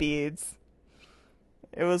 They had beads.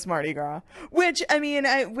 It was Mardi Gras. Which, I mean,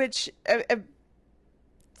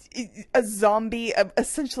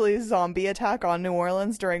 essentially a zombie attack on New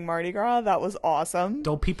Orleans during Mardi Gras. That was awesome.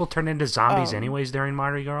 Don't people turn into zombies anyways during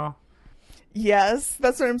Mardi Gras? Yes,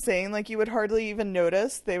 that's what I'm saying. Like, you would hardly even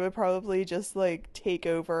notice. They would probably just, like, take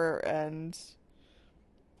over, and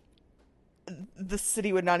the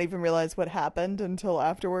city would not even realize what happened until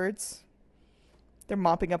afterwards. They're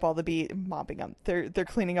mopping up all the beads. They're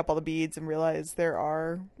cleaning up all the beads and realize there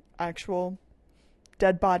are actual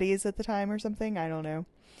dead bodies at the time or something. I don't know.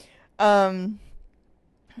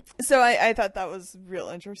 So I thought that was real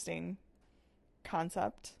interesting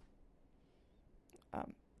concept.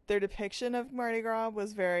 Their depiction of Mardi Gras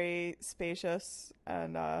was very spacious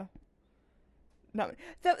and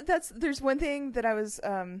there's one thing that I was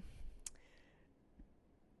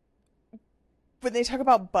when they talk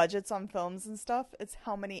about budgets on films and stuff, it's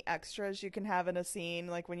how many extras you can have in a scene,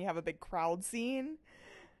 like when you have a big crowd scene.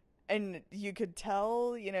 And you could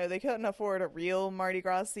tell, they couldn't afford a real Mardi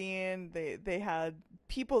Gras scene. They had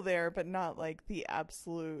people there, but not like the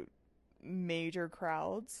absolute major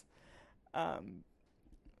crowds.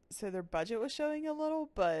 So their budget was showing a little,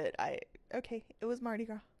 but it was Mardi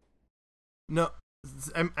Gras. No,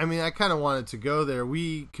 I mean, I kind of wanted to go there.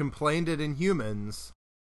 We complained it in Humans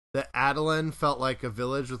that Adeline felt like a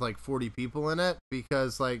village with like 40 people in it,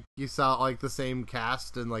 because like you saw like the same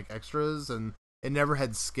cast and like extras, and it never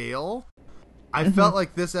had scale. I felt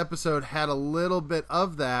like this episode had a little bit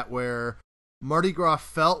of that, where Mardi Gras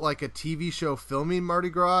felt like a TV show filming Mardi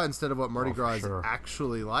Gras instead of what Mardi Gras is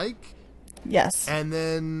actually like. Yes. And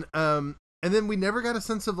then we never got a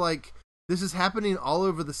sense of like, this is happening all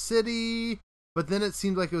over the city, but then it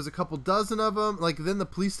seemed like it was a couple dozen of them. Like, then the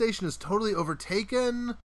police station is totally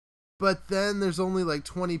overtaken, but then there's only like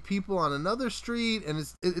 20 people on another street, and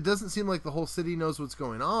it doesn't seem like the whole city knows what's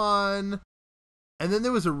going on. And then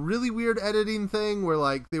there was a really weird editing thing where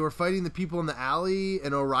like they were fighting the people in the alley,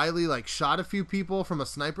 and O'Reilly like shot a few people from a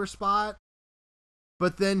sniper spot,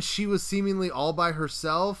 but then she was seemingly all by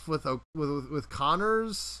herself with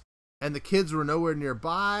Connors, and the kids were nowhere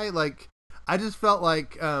nearby. Like, I just felt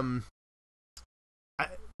like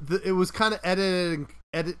it was kind of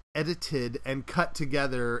edited and cut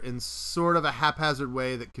together in sort of a haphazard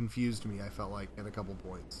way that confused me, I felt like, at a couple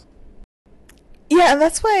points. Yeah, and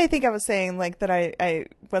that's why I think I was saying like that I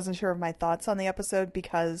wasn't sure of my thoughts on the episode,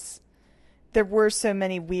 because there were so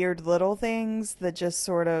many weird little things that just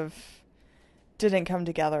sort of didn't come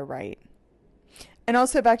together right. And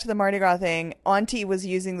also back to the Mardi Gras thing, Auntie was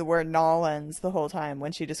using the word Nolans the whole time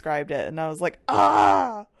when she described it, and I was like,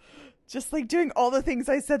 ah! Just like doing all the things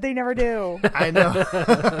I said they never do. I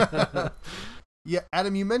know. Yeah,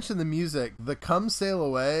 Adam, you mentioned the music. The Come Sail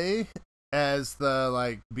Away as the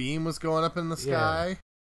like beam was going up in the sky. Yeah.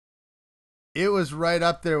 It was right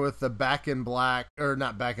up there with the Back in Black, or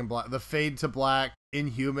not Back in Black, the Fade to Black,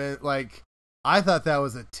 Inhuman. Like, I thought that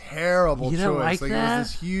was a terrible choice. Like that? It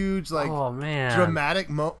was this huge, like, oh, man. dramatic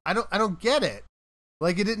I don't get it.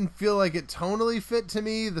 Like, it didn't feel like it tonally fit to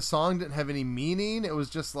me. The song didn't have any meaning. It was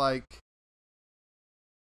just like,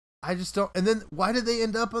 I just don't. And then why did they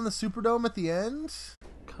end up on the Superdome at the end?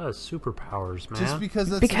 Because superpowers, man. Just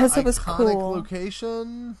because it's because an it was iconic cool.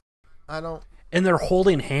 Location. I don't. And they're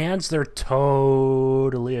holding hands. They're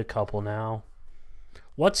totally a couple now.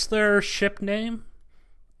 What's their ship name?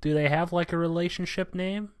 Do they have like a relationship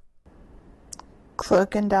name?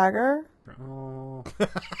 Cloak and Dagger? Oh.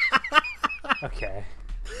 Okay.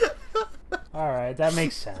 All right, that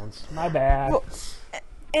makes sense. My bad. Well,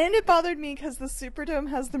 and it bothered me because the Superdome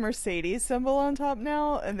has the Mercedes symbol on top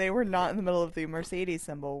now, and they were not in the middle of the Mercedes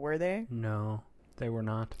symbol, were they? No, they were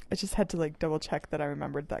not. I just had to like double check that I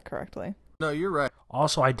remembered that correctly. No, you're right.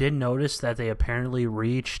 Also, I did notice that they apparently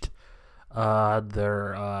reached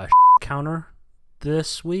their counter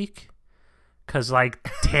this week. Because, like,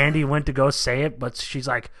 Tandy went to go say it, but she's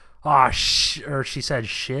like, or she said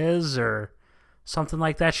shiz or something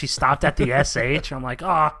like that. She stopped at the SH. I'm like,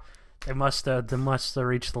 they must have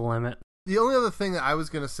reached the limit. The only other thing that I was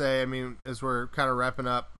going to say, I mean, as we're kind of wrapping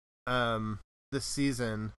up this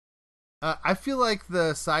season, I feel like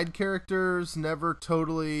the side characters never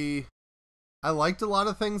totally... I liked a lot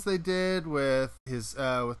of things they did with with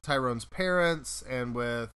Tyrone's parents and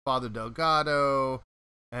with Father Delgado,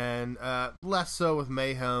 and less so with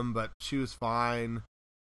Mayhem, but she was fine.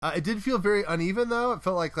 It did feel very uneven, though. It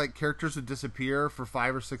felt like characters would disappear for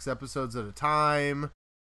 5 or 6 episodes at a time.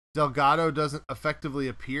 Delgado doesn't effectively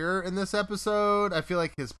appear in this episode. I feel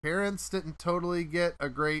like his parents didn't totally get a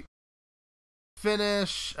great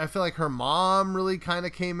finish. I feel like her mom really kind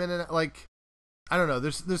of came in and, like, I don't know.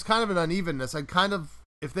 There's kind of an unevenness.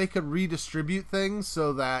 If they could redistribute things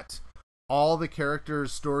so that all the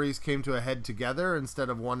characters' stories came to a head together instead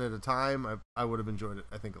of one at a time, I would have enjoyed it,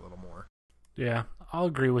 I think, a little more. Yeah, I'll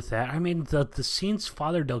agree with that. I mean, the scenes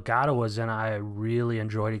Father Delgado was in, I really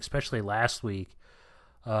enjoyed, especially last week.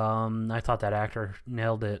 I thought that actor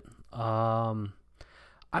nailed it. I'm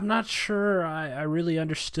not sure I really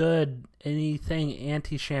understood anything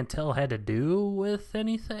Auntie Chantel had to do with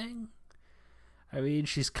anything. I mean,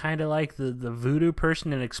 she's kind of like the voodoo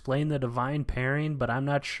person and explain the divine pairing, but I'm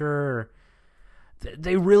not sure.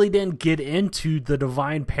 They really didn't get into the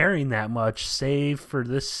divine pairing that much, save for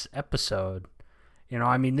this episode. You know,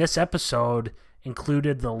 I mean, this episode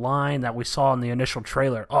included the line that we saw in the initial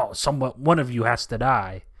trailer, one of you has to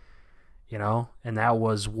die. You know, and that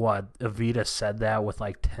was what Evita said that with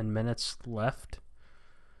like 10 minutes left.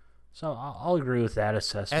 So I'll agree with that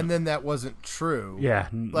assessment. And then that wasn't true. Yeah.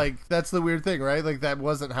 Like, that's the weird thing, right? Like, that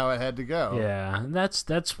wasn't how it had to go. Yeah, and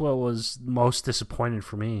that's what was most disappointing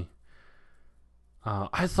for me.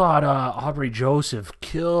 I thought Aubrey Joseph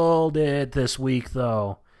killed it this week,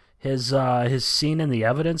 though. His scene in the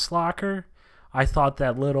evidence locker, I thought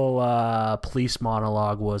that little police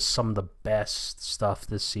monologue was some of the best stuff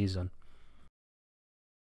this season.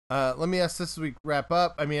 Let me ask this as we wrap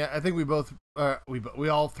up. I mean, I think we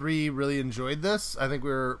all three really enjoyed this. I think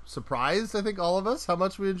we were surprised, I think all of us, how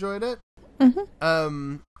much we enjoyed it.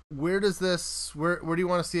 Mm-hmm. Where do you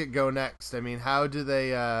want to see it go next? I mean, how do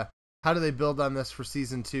they build on this for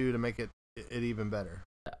season 2 to make it even better?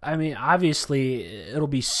 I mean, obviously, it'll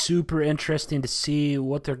be super interesting to see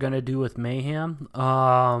what they're going to do with Mayhem.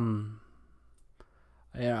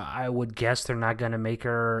 Yeah, I would guess they're not going to make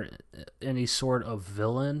her any sort of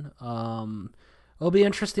villain. It'll be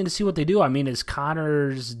interesting to see what they do. I mean, is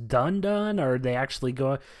Connor's done, or are they actually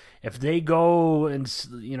go? If they go and,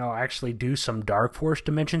 you know, actually do some Dark Force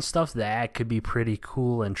dimension stuff, that could be pretty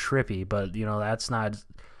cool and trippy. But, you know, that's not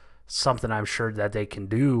something I'm sure that they can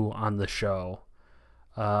do on the show.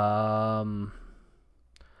 Not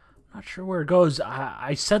sure where it goes.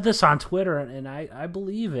 I said this on Twitter, and I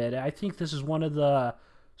believe it. I think this is one of the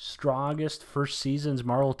strongest first seasons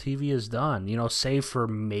Marvel TV has done, you know, save for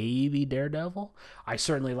maybe Daredevil. I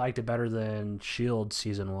certainly liked it better than S.H.I.E.L.D.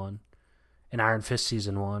 Season 1, and Iron Fist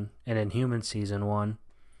Season 1, and Inhuman Season 1.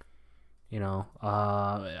 You know,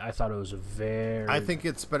 I thought it was I think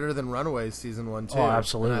it's better than Runaways Season 1, too. Oh,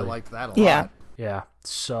 absolutely. And I liked that a lot. Yeah. Yeah.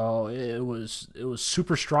 So it was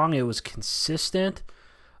super strong. It was consistent.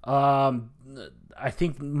 Um, I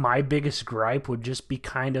think my biggest gripe would just be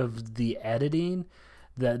kind of the editing.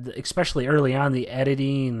 Especially early on, the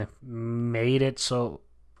editing made it so.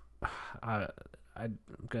 I'm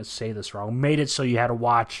gonna say this wrong. Made it so you had to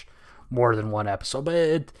watch more than one episode, but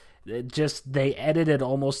it just they edited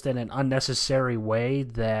almost in an unnecessary way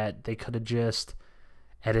that they could have just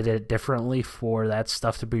edited it differently for that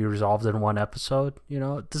stuff to be resolved in one episode.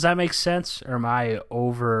 Does that make sense, or am I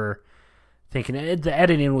over thinking it? The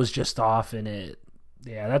editing was just off, and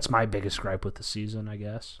that's my biggest gripe with the season, I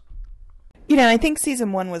guess. I think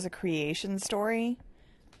season 1 was a creation story,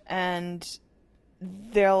 and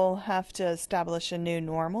they'll have to establish a new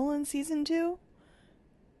normal in season 2.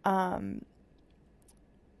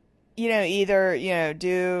 Either,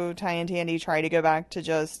 do Ty and Tandy try to go back to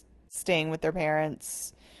just staying with their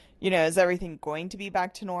parents? Is everything going to be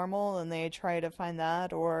back to normal and they try to find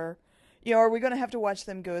that? Or, are we going to have to watch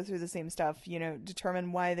them go through the same stuff,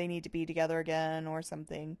 determine why they need to be together again or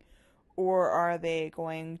something? Or are they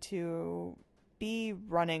going to be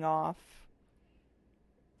running off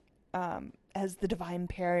as the divine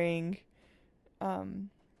pairing, or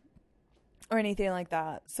anything like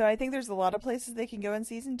that? So I think there's a lot of places they can go in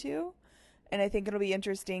season 2, and I think it'll be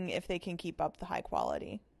interesting if they can keep up the high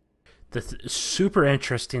quality. The super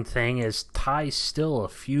interesting thing is Ty's still a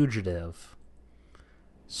fugitive.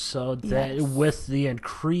 So that with the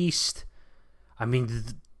increased,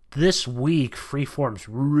 this week Freeform's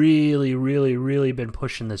really, really, really been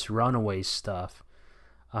pushing this runaway stuff.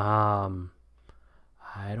 I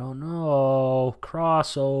don't know,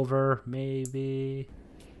 crossover maybe.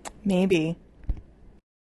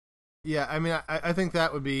 Yeah, I think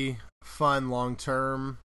that would be fun long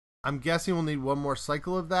term. I'm guessing we'll need one more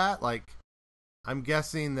cycle of that. Like, I'm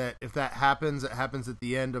guessing that if that happens, it happens at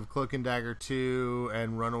the end of Cloak and Dagger 2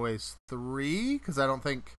 and Runaways 3, because I don't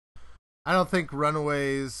think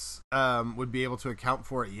Runaways would be able to account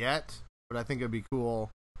for it yet, but I think it'd be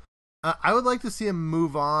cool. I would like to see him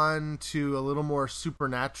move on to a little more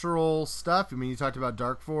supernatural stuff. You talked about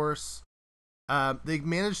Dark Force. They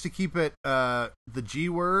managed to keep it the G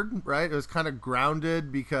word, right? It was kind of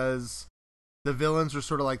grounded because the villains were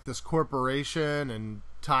sort of like this corporation, and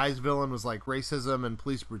Ty's villain was like racism and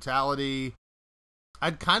police brutality.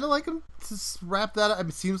 I'd kind of like him to wrap that up.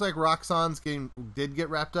 It seems like Roxxon's game did get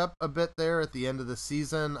wrapped up a bit there at the end of the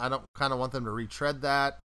season. I don't kind of want them to retread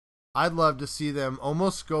that. I'd love to see them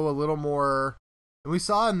almost go a little more. And we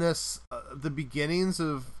saw in this the beginnings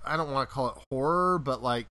of, I don't want to call it horror, but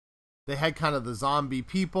like they had kind of the zombie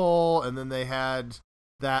people, and then they had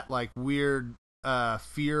that like weird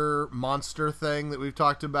fear monster thing that we've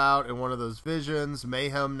talked about in one of those visions.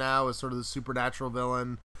 Mayhem now is sort of the supernatural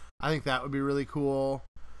villain. I think that would be really cool.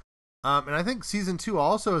 And I think season 2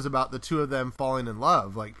 also is about the two of them falling in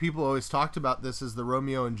love. Like, people always talked about this as the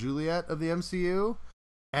Romeo and Juliet of the MCU,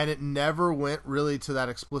 and it never went really to that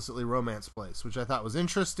explicitly romance place, which I thought was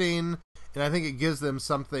interesting. And I think it gives them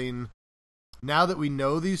something. Now that we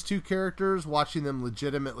know these two characters, watching them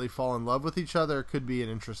legitimately fall in love with each other could be an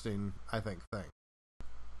interesting, I think, thing.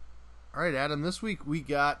 All right, Adam, this week we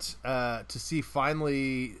got to see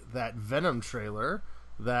finally that Venom trailer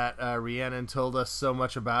that Rhiannon told us so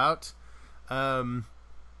much about. I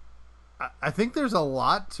think there's a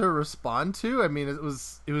lot to respond to. It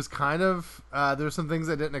was kind of, there's some things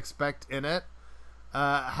I didn't expect in it.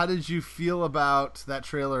 How did you feel about that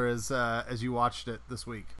trailer as you watched it this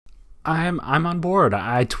week? I'm on board.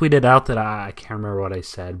 I tweeted out that I can't remember what I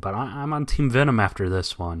said, but I'm on Team Venom after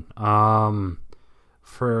this one.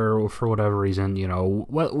 For whatever reason,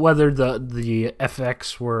 whether the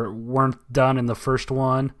FX weren't done in the first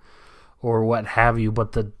one or what have you,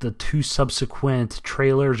 but the two subsequent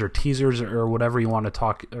trailers or teasers or whatever you want to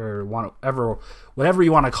talk or whatever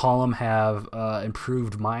you want to call them have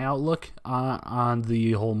improved my outlook on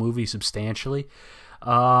the whole movie substantially.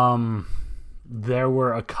 There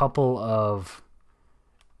were a couple of...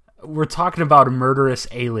 We're talking about a murderous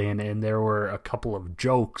alien, and there were a couple of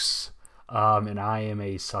jokes, and I am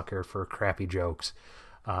a sucker for crappy jokes.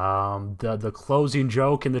 The closing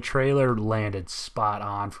joke in the trailer landed spot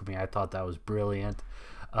on for me. I thought that was brilliant.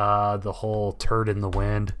 The whole turd in the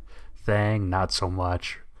wind thing, not so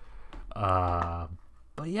much. But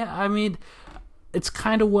yeah, it's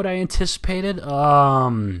kind of what I anticipated.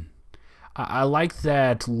 I like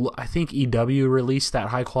that. I think EW released that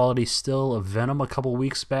high quality still of Venom a couple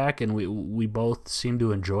weeks back, and we both seem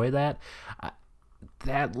to enjoy that.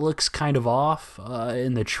 That looks kind of off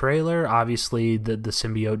in the trailer. Obviously, the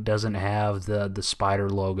symbiote doesn't have the spider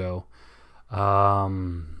logo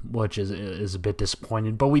which is a bit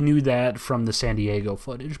disappointing. But we knew that from the San Diego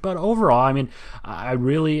footage. But overall, I mean, I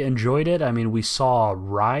really enjoyed it. I mean, we saw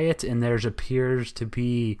Riot, and there appears to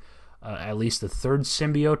be at least the third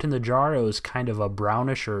symbiote in the jar. It was kind of a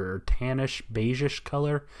brownish or tannish, beigeish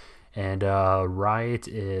color, and Riot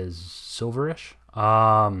is silverish.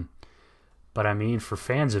 But I mean, for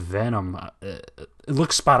fans of Venom, it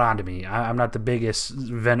looks spot on to me. I'm not the biggest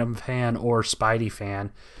Venom fan or Spidey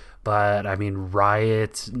fan, but I mean,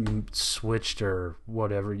 Riot switched or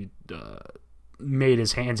whatever, made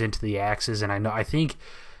his hands into the axes, and I think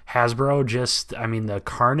Hasbro the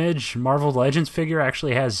Carnage Marvel Legends figure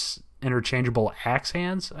actually has interchangeable axe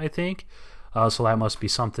hands, I think. So that must be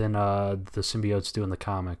something the symbiotes do in the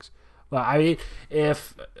comics. Well, I mean,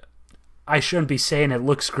 if I shouldn't be saying it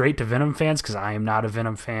looks great to Venom fans because I am not a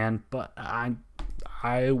Venom fan, but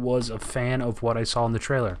I was a fan of what I saw in the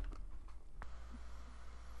trailer.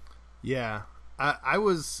 Yeah, I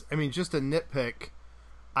was. I mean, just a nitpick.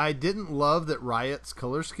 I didn't love that Riot's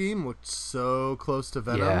color scheme looked so close to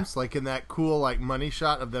Venom's, like in that cool like money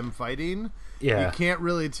shot of them fighting. Yeah, you can't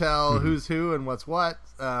really tell who's who and what's what.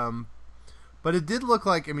 But it did look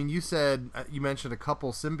like. I mean, you mentioned a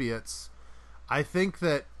couple symbiotes. I think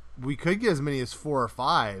that we could get as many as 4 or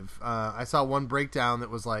 5. I saw one breakdown that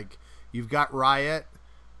was like you've got Riot,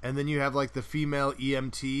 and then you have like the female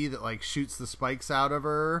EMT that like shoots the spikes out of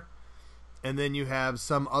her, and then you have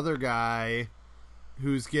some other guy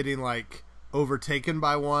who's getting like overtaken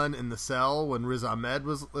by one in the cell when Riz Ahmed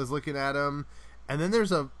was looking at him, and then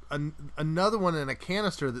there's another one in a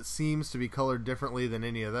canister that seems to be colored differently than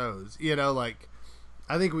any of those. You know, like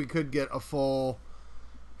I think we could get a full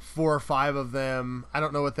 4 or 5 of them. I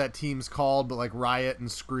don't know what that team's called, but like Riot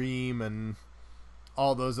and Scream and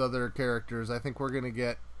all those other characters. I think we're gonna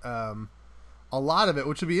get a lot of it,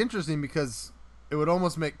 which would be interesting because it would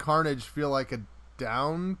almost make Carnage feel like a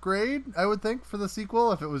downgrade, I would think, for the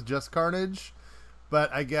sequel if it was just Carnage.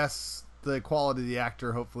 But I guess the quality of the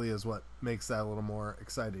actor hopefully is what makes that a little more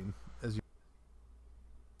exciting.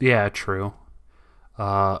 Yeah, true.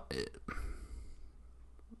 I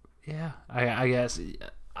guess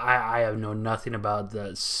I have known nothing about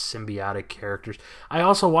the symbiotic characters. I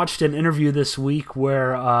also watched an interview this week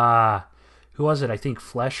where who was it? I think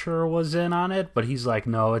Flesher was in on it, but he's like,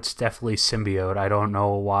 no, it's definitely symbiote. I don't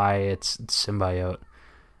know why it's symbiote.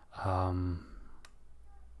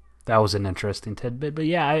 That was an interesting tidbit, but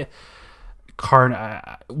yeah,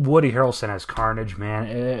 Woody Harrelson as Carnage, man.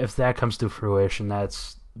 If that comes to fruition,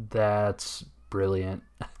 that's brilliant.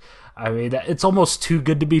 I mean, it's almost too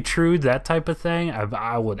good to be true, that type of thing.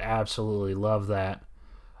 I would absolutely love that.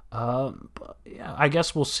 But yeah, I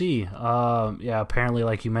guess we'll see. Yeah, apparently,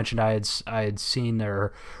 like you mentioned, I had seen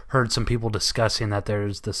or heard some people discussing that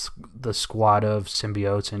there's the squad of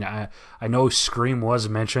symbiotes, and I know Scream was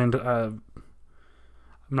mentioned. I'm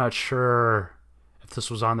not sure if this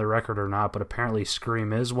was on the record or not, but apparently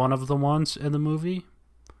Scream is one of the ones in the movie.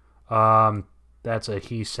 That's a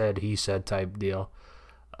he said type deal.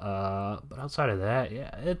 But outside of that,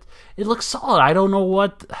 yeah, it looks solid. I don't know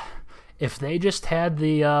what if they just had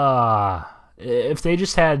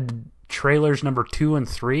trailers number 2 and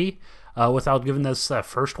 3 without giving us that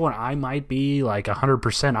first one. I might be like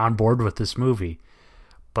 100% on board with this movie,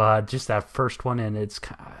 but just that first one, and it's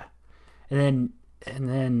and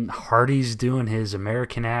then Hardy's doing his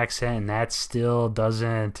American accent, and that still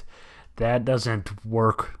doesn't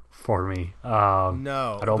work for me.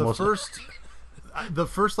 No, the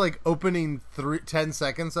first like opening 10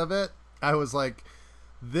 seconds of it, I was like,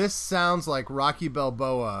 this sounds like Rocky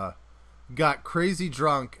Balboa got crazy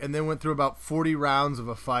drunk and then went through about 40 rounds of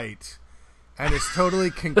a fight and is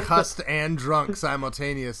totally concussed and drunk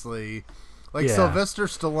simultaneously. Like, yeah. Sylvester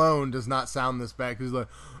Stallone does not sound this bad. He's like,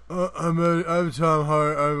 I'm Tom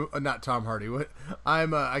Hardy. I'm not Tom Hardy. What? I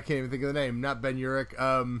can't even think of the name. Not Ben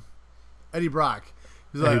Urich. Eddie Brock.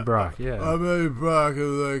 He's Eddie like, Brock, yeah. I'm Eddie Brock,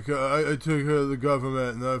 and like I took care of the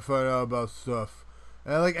government, and then I find out about stuff.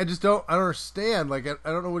 And I just don't understand. Like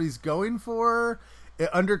I don't know what he's going for.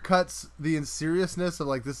 It undercuts the seriousness of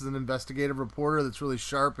like this is an investigative reporter that's really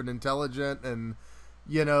sharp and intelligent, and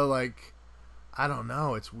like I don't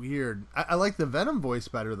know. It's weird. I like the Venom voice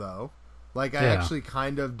better though. Like I actually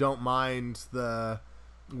kind of don't mind the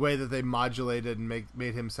way that they modulated and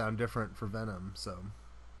made him sound different for Venom. So.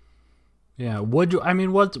 Yeah,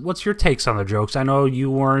 what's your takes on the jokes? I know you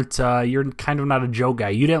weren't. You're kind of not a joke guy.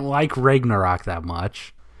 You didn't like Ragnarok that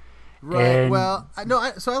much, right? And... Well,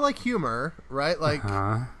 so I like humor, right? Like,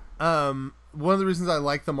 one of the reasons I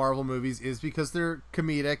like the Marvel movies is because they're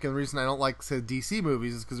comedic, and the reason I don't like say DC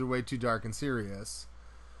movies is because they're way too dark and serious.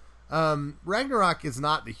 Ragnarok is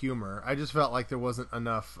not the humor. I just felt like there wasn't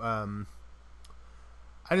enough. I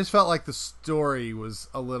just felt like the story was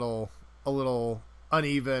a little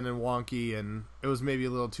uneven and wonky, and it was maybe a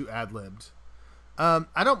little too ad-libbed.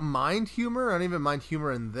 I don't mind humor. I don't even mind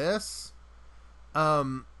humor in this.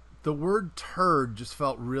 The word turd just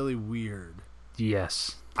felt really weird.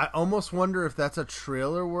 Yes. I almost wonder if that's a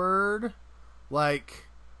trailer word. Like,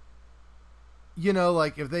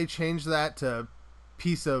 like if they change that to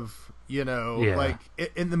piece of, like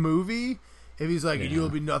in the movie, if he's like, you'll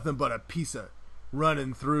be nothing but a piece of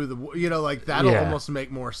running through the, like that'll almost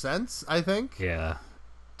make more sense, I think. Yeah.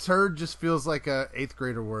 Turd just feels like a 8th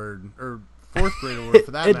grader word, or 4th grader word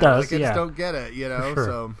for that it matter. does, like, I just don't get it, sure.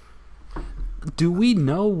 So. Do we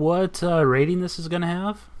know what rating this is going to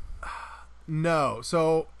have? No.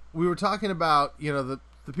 So we were talking about, the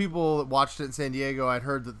people that watched it in San Diego. I'd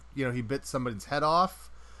heard that, he bit somebody's head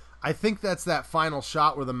off. I think that's that final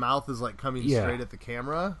shot where the mouth is like coming straight at the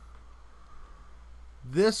camera.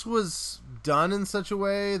 This was done in such a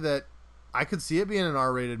way that I could see it being an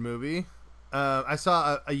R-rated movie. I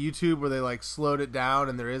saw a YouTube where they like slowed it down,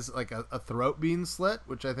 and there is like a throat being slit,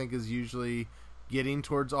 which I think is usually getting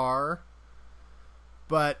towards R.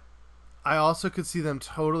 But I also could see them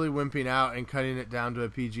totally wimping out and cutting it down to a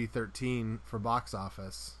PG-13 for box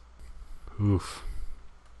office. Oof.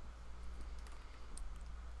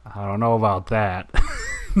 I don't know about that.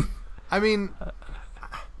 I mean,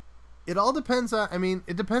 it all depends on...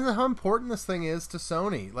 it depends on how important this thing is to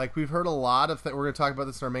Sony. Like, we've heard a lot of... we're going to talk about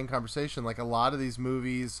this in our main conversation. Like, a lot of these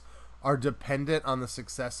movies are dependent on the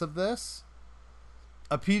success of this.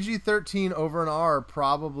 A PG-13 over an R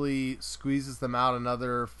probably squeezes them out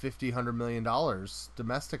another $50-100 million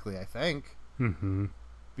domestically, I think. Mm-hmm.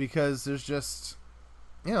 Because there's just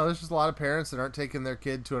a lot of parents that aren't taking their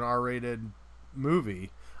kid to an R-rated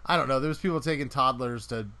movie. I don't know. There's people taking toddlers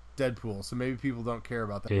to Deadpool, so maybe people don't care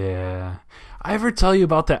about that. Yeah. I ever tell you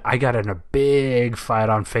about that? I got in a big fight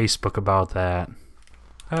on Facebook about that.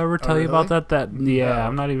 I ever tell you about that? Yeah, no.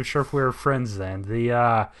 I'm not even sure if we were friends then.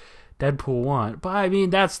 The Deadpool 1. But,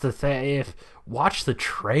 that's the thing. Watch the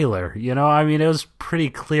trailer, it was pretty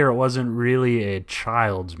clear it wasn't really a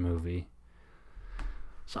child's movie.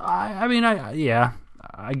 So, I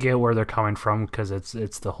get where they're coming from, because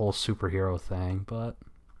it's the whole superhero thing, but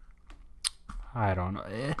I don't know.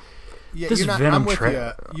 Yeah, I'm with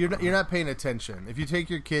you. You're not paying attention. If you take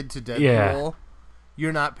your kid to Deadpool,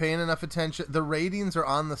 you're not paying enough attention. The ratings are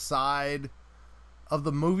on the side of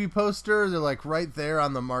the movie poster. They're like right there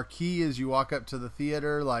on the marquee as you walk up to the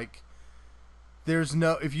theater. Like,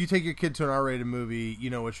 if you take your kid to an R-rated movie, you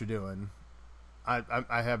know what you're doing. I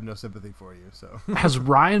have no sympathy for you. So has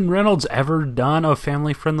Ryan Reynolds ever done a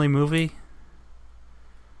family-friendly movie?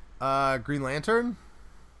 Green Lantern.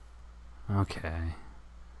 Okay,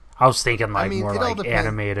 I was thinking more like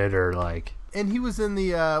animated or like. And he was in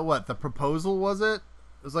the The Proposal, was it?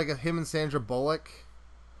 It was like him and Sandra Bullock.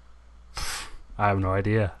 I have no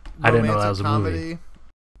idea. I didn't know that was a movie.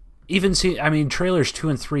 Even trailers 2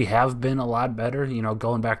 and 3 have been a lot better,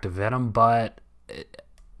 going back to Venom, but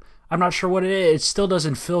I'm not sure what it is. It still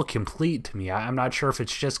doesn't feel complete to me. I'm not sure if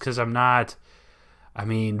it's just because I'm not...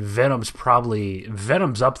 Venom's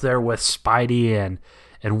up there with Spidey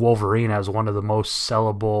and Wolverine as one of the most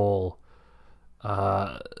sellable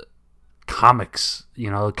comics,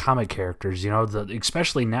 comic characters,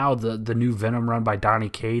 especially now the new Venom run by Donny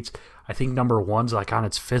Cates. I think number 1's like on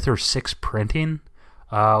its 5th or 6th printing,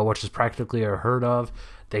 which is practically unheard of.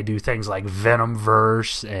 They do things like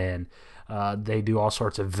Venomverse, and they do all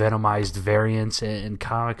sorts of Venomized variants in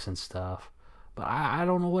comics and stuff. But I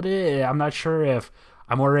don't know what it is. I'm not sure if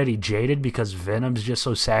I'm already jaded because Venom's just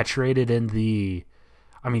so saturated in the...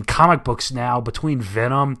 comic books now, between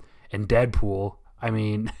Venom and Deadpool,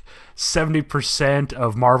 70%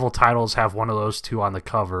 of Marvel titles have one of those two on the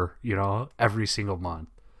cover, every single month.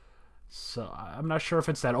 So I'm not sure if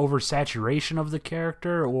it's that oversaturation of the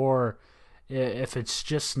character or if it's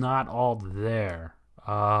just not all there.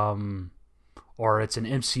 Or it's an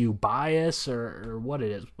MCU bias or what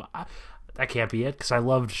it is. That can't be it, because I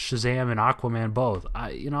loved Shazam and Aquaman both.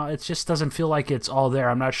 It just doesn't feel like it's all there.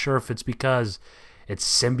 I'm not sure if it's because it's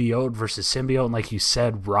symbiote versus symbiote, and like you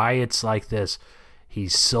said, Riot's like this.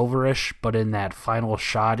 He's silverish, but in that final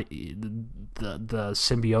shot, the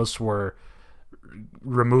symbiotes were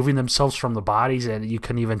removing themselves from the bodies, and you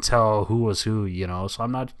couldn't even tell who was who. So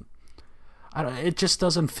I'm not. It just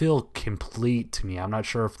doesn't feel complete to me. I'm not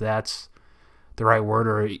sure if that's the right word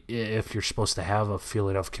or if you're supposed to have a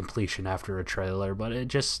feeling of completion after a trailer, but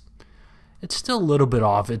it's still a little bit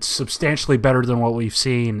off. It's substantially better than what we've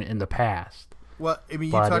seen in the past. Well,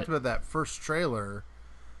 you talked about that first trailer.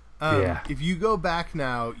 Yeah. If you go back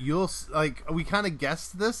now, we kind of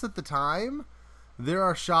guessed this at the time. There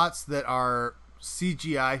are shots that are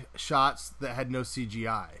CGI shots that had no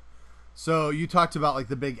CGI. So you talked about like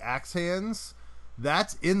the big axe hands.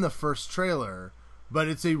 That's in the first trailer, but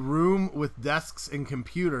it's a room with desks and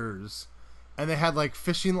computers, and they had like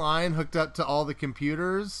fishing line hooked up to all the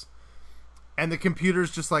computers, and the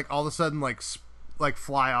computers just like all of a sudden like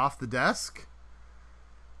fly off the desk.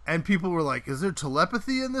 And people were like, is there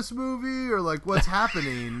telepathy in this movie? Or like, what's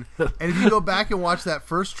happening? And if you go back and watch that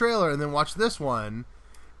first trailer and then watch this one,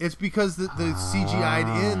 it's because the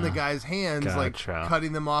CGI'd in the guy's hands, like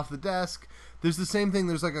cutting them off the desk. There's the same thing.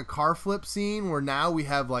 There's like a car flip scene where now we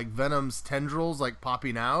have like Venom's tendrils like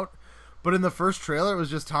popping out. But in the first trailer, it was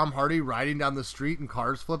just Tom Hardy riding down the street and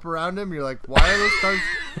cars flip around him. You're like, why are those cars...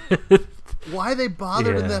 Why they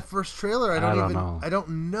bothered in that first trailer, I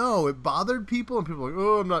don't know. It bothered people, and people were like,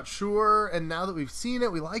 oh, I'm not sure. And now that we've seen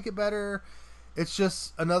it, we like it better. It's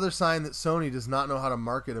just another sign that Sony does not know how to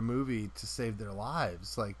market a movie to save their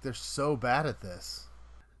lives. Like, they're so bad at this.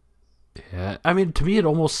 Yeah, I mean, to me, it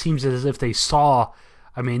almost seems as if they saw...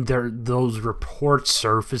 I mean, those reports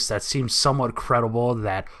surfaced that seem somewhat credible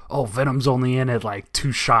that, oh, Venom's only in it like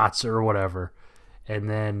 2 shots or whatever. And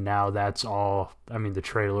then now that's all, I mean, the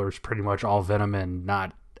trailer is pretty much all Venom and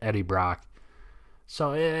not Eddie Brock.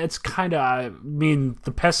 So it's kind of, I mean,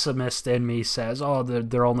 the pessimist in me says, oh,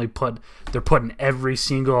 they're putting every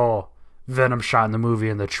single Venom shot in the movie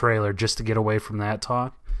in the trailer just to get away from that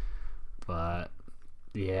talk. But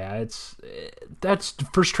yeah, that's the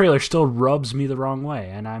first trailer still rubs me the wrong way,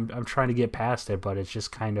 and I'm trying to get past it, but it's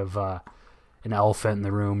just kind of an elephant in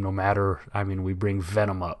the room. No matter, I mean, we bring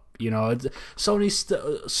Venom up. You know,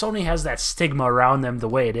 Sony has that stigma around them the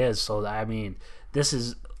way it is. So, I mean, this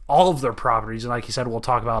is all of their properties. And like you said, we'll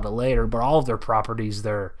talk about it later. But all of their properties,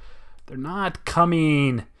 they're not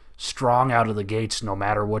coming strong out of the gates no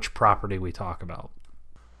matter which property we talk about.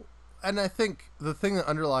 And I think the thing that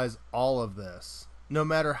underlies all of this, no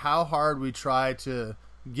matter how hard we try to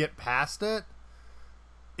get past it,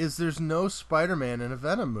 is there's no Spider-Man in a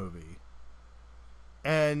Venom movie.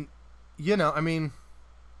 And, you know, I mean...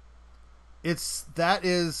 people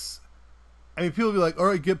will be like, all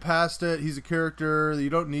right, get past it. He's a character. You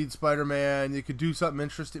don't need Spider-Man. You could do something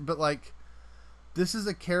interesting. But, like, this is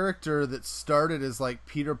a character that started as, like,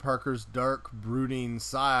 Peter Parker's dark, brooding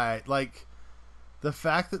side. Like, the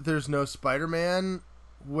fact that there's no Spider-Man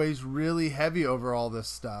weighs really heavy over all this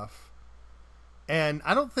stuff. And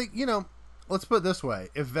I don't think, you know, let's put it this way.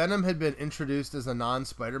 If Venom had been introduced as a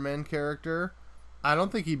non-Spider-Man character, I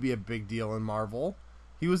don't think he'd be a big deal in Marvel.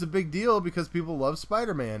 He was a big deal because people love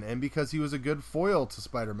Spider-Man and because he was a good foil to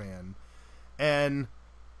Spider-Man. And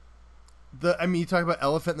you talk about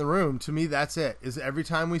elephant in the room. To me, that's it. Is every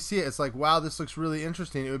time we see it, it's like, wow, this looks really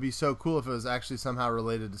interesting. It would be so cool if it was actually somehow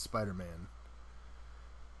related to Spider-Man.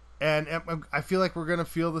 And I feel like we're going to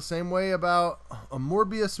feel the same way about a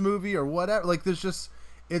Morbius movie or whatever. Like,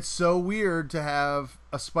 it's so weird to have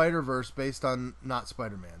a Spider-Verse based on not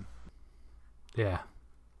Spider-Man. Yeah.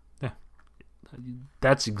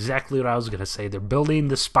 That's exactly what I was going to say. They're building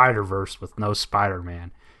the Spider-Verse with no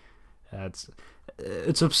Spider-Man.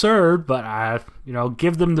 It's absurd, but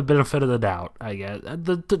give them the benefit of the doubt, I guess.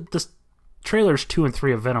 The trailers 2 and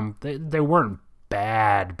 3 of Venom, they weren't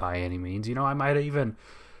bad by any means. You know, I might have even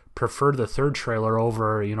preferred the third trailer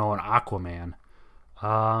over, an Aquaman.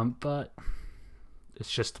 But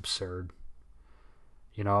it's just absurd.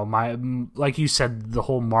 You know, like you said, the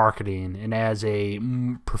whole marketing, and as a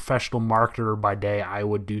professional marketer by day, I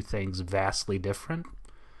would do things vastly different.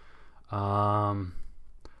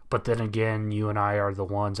 But then again, you and I are the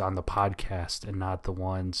ones on the podcast and not the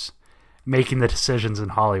ones making the decisions in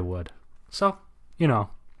Hollywood. So,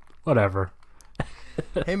 whatever.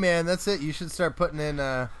 Hey man, that's it. You should start putting in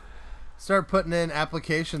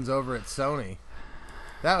applications over at Sony.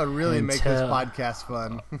 That would really make this podcast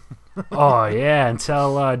fun. Oh, yeah,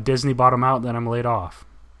 until Disney bought them out, then I'm laid off.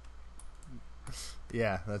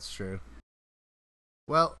 Yeah, that's true.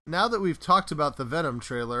 Well, now that we've talked about the Venom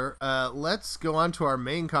trailer, let's go on to our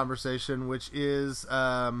main conversation, which is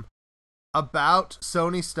about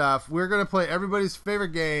Sony stuff. We're going to play everybody's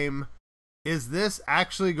favorite game. Is this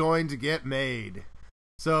actually going to get made?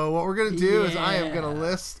 So what we're going to do is I am going to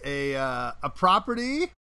list a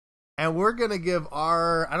property, and we're going to give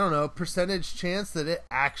our, percentage chance that it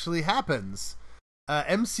actually happens.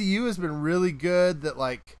 MCU has been really good that,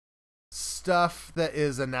 like, stuff that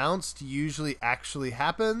is announced usually actually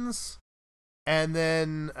happens. And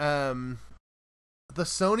then the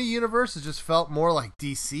Sony universe has just felt more like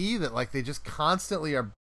DC, that, like, they just constantly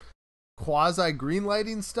are quasi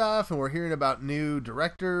greenlighting stuff, and we're hearing about new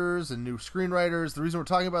directors and new screenwriters. The reason we're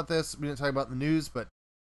talking about this, we didn't talk about the news, but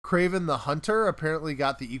Kraven the Hunter apparently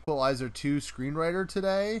got the Equalizer 2 screenwriter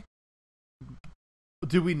today.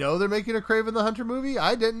 Do we know they're making a Kraven the Hunter movie?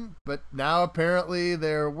 I didn't, but now apparently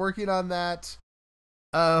they're working on that.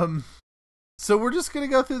 So we're just going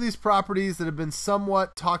to go through these properties that have been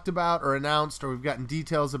somewhat talked about or announced or we've gotten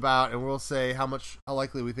details about, and we'll say how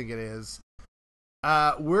likely we think it is.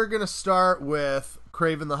 We're going to start with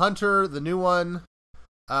Kraven the Hunter, the new one.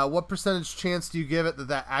 What percentage chance do you give it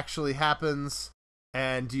that actually happens?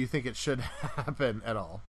 And do you think it should happen at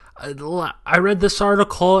all? I read this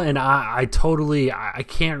article, and I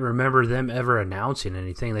can't remember them ever announcing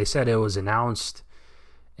anything. They said it was announced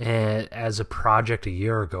as a project a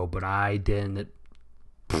year ago, but I didn't.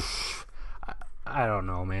 I don't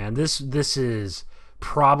know, man. This is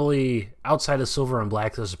probably, outside of Silver and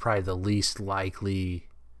Black, this is probably the least likely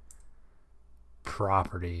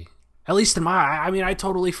property. At least in I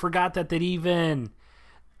totally forgot that they even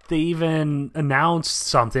announced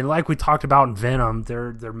something like we talked about in Venom.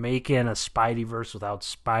 They're making a Spideyverse without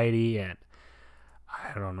Spidey, and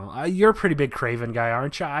I don't know. You're a pretty big Kraven guy,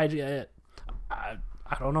 aren't you? I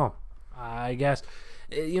don't know. I guess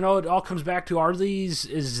it all comes back to,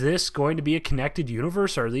 is this going to be a connected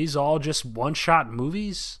universe? Are these all just one-shot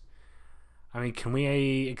movies? I mean, can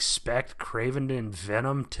we expect Kraven and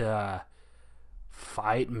Venom to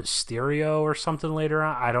fight Mysterio or something later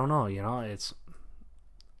on? I don't know.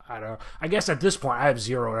 I guess at this point I have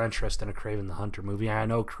zero interest in a Kraven the Hunter movie. I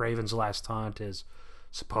know Kraven's Last Hunt is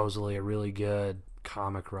supposedly a really good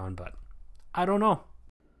comic run, but I don't know.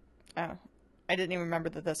 Oh, I didn't even remember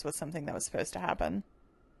that this was something that was supposed to happen.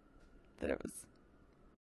 That it was.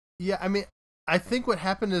 Yeah, I mean, I think what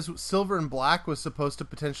happened is Silver and Black was supposed to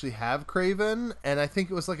potentially have Kraven, and I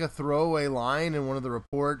think it was like a throwaway line in one of the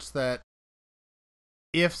reports that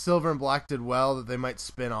if Silver and Black did well, that they might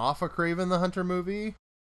spin off a Kraven the Hunter movie.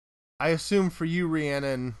 I assume for you,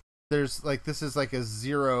 Rhiannon, there's this is like a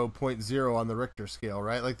 0.0 on the Richter scale,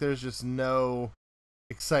 right? Like there's just no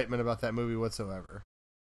excitement about that movie whatsoever.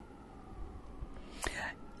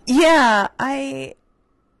 Yeah,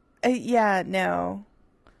 no.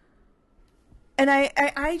 And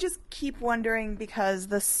I just keep wondering, because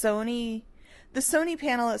the Sony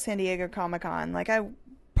panel at San Diego Comic-Con,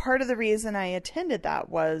 part of the reason I attended that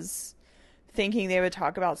was thinking they would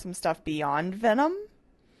talk about some stuff beyond Venom.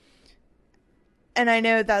 And I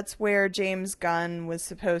know that's where James Gunn was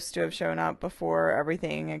supposed to have shown up before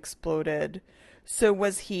everything exploded. So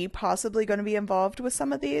was he possibly going to be involved with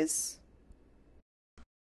some of these?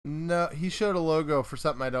 No, he showed a logo for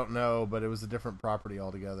something I don't know, but it was a different property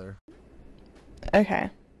altogether. Okay.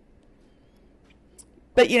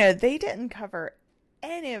 But, they didn't cover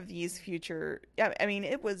any of these future... I mean,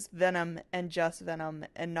 it was Venom and just Venom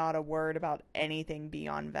and not a word about anything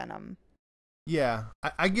beyond Venom. Yeah,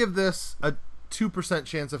 I give this a 2%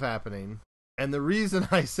 chance of happening. And the reason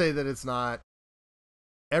I say that it's not,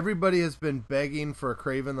 everybody has been begging for a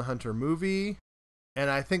Kraven the Hunter movie, and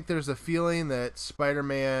I think there's a feeling that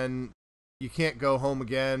Spider-Man, You Can't Go Home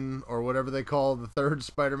Again, or whatever they call the third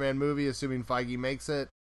Spider-Man movie, assuming Feige makes it.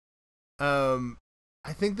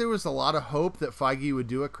 I think there was a lot of hope that Feige would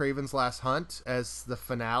do a Kraven's Last Hunt as the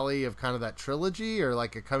finale of kind of that trilogy, or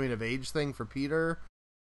like a coming-of-age thing for Peter.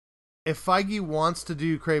 If Feige wants to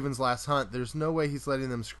do Kraven's Last Hunt, there's no way he's letting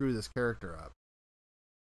them screw this character up.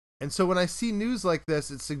 And so when I see news like this,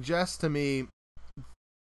 it suggests to me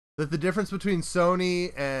that the difference between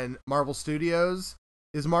Sony and Marvel Studios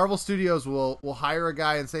is Marvel Studios will hire a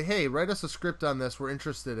guy and say, hey, write us a script on this, we're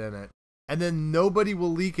interested in it. And then nobody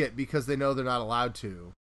will leak it because they know they're not allowed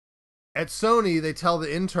to. At Sony, they tell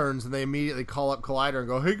the interns and they immediately call up Collider and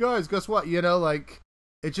go, hey guys, guess what?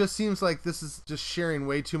 It just seems like this is just sharing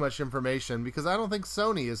way too much information, because I don't think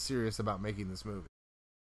Sony is serious about making this movie.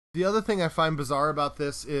 The other thing I find bizarre about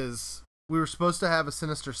this is we were supposed to have a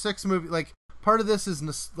Sinister Six movie. Part of this is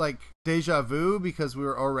deja vu, because we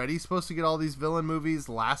were already supposed to get all these villain movies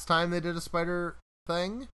last time they did a Spider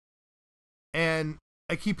thing. And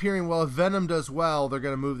I keep hearing, well, if Venom does well, they're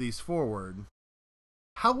going to move these forward.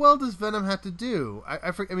 How well does Venom have to do?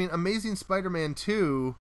 I mean, Amazing Spider-Man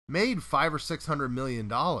 2 made $500 or $600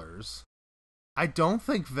 million. I don't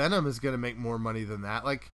think Venom is going to make more money than that.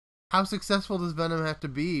 How successful does Venom have to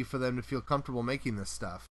be for them to feel comfortable making this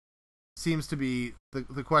stuff? Seems to be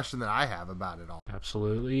the question that I have about it all.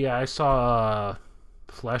 Absolutely. Yeah, I saw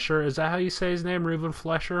Fleischer. Is that how you say his name? Ruben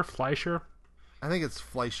Fleischer? I think it's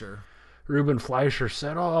Fleischer. Ruben Fleischer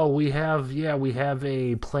said, we have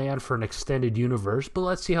a plan for an extended universe, but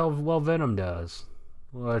let's see how well Venom does.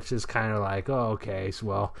 Which is kind of like, okay,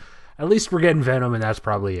 so At least we're getting Venom, and that's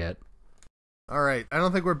probably it. All right. I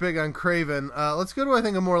don't think we're big on Kraven. Let's go to, I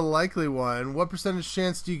think, a more likely one. What percentage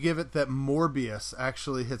chance do you give it that Morbius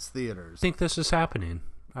actually hits theaters? I think this is happening.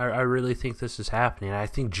 I really think this is happening. I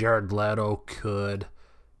think Jared Leto could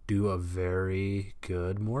do a very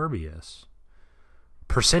good Morbius.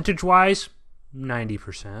 Percentage-wise,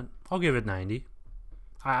 90%. I'll give it 90.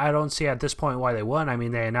 I don't see at this point why they won. I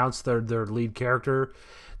mean, they announced their lead character.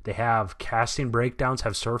 They have casting breakdowns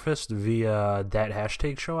have surfaced via that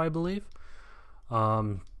hashtag show, I believe.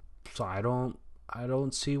 So I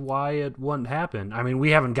don't see why it wouldn't happen. I mean, we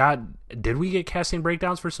haven't did we get casting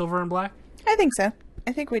breakdowns for Silver and Black? I think so.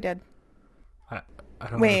 I think we did. I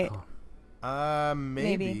don't Wait. Recall.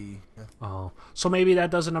 Maybe. Oh, so maybe that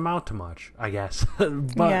doesn't amount to much, I guess.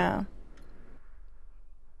 But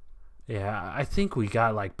yeah, I think we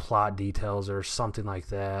got like plot details or something like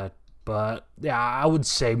that. But yeah, I would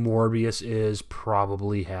say Morbius is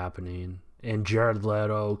probably happening, and Jared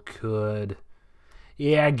Leto could,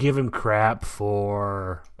 give him crap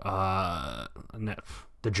for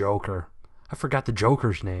the Joker. I forgot the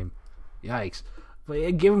Joker's name. Yikes! But yeah,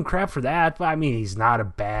 give him crap for that. But I mean, he's not a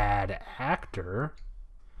bad actor.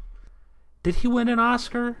 Did he win an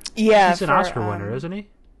Oscar? Yeah, he's an Oscar winner, isn't he?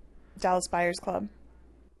 Dallas Buyers Club.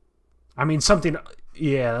 I mean, something.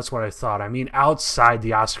 Yeah, that's what I thought. I mean, outside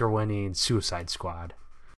the Oscar-winning Suicide Squad.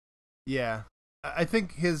 Yeah, I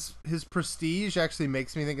think his prestige actually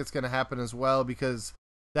makes me think it's going to happen as well, because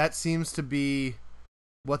that seems to be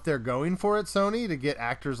what they're going for at Sony, to get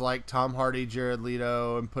actors like Tom Hardy, Jared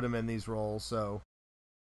Leto, and put them in these roles. So,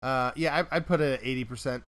 I'd put it at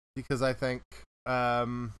 80% because I think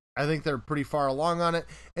they're pretty far along on it,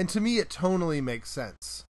 and to me, it tonally makes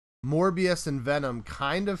sense. Morbius and Venom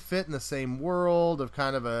kind of fit in the same world of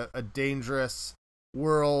kind of a dangerous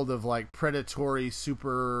world of like predatory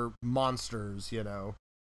super monsters, you know.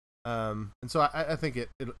 And so I think it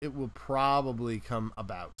will probably come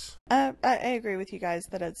about. I agree with you guys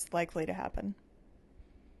that it's likely to happen.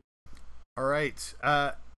 All right.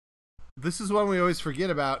 This is one we always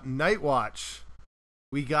forget about. Night Watch.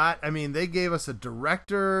 They gave us a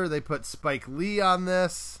director. They put Spike Lee on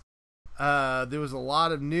this. There was a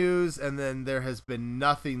lot of news, and then there has been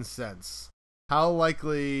nothing since. How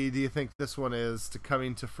likely do you think this one is to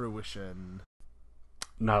coming to fruition?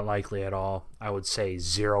 Not likely at all. I would say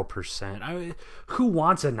 0%. I mean, who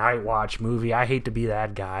wants a Night Watch movie? I hate to be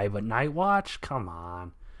that guy, but Night Watch? Come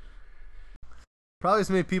on. Probably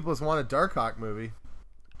as many people as want a Darkhawk movie.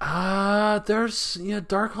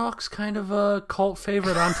 Darkhawk's kind of a cult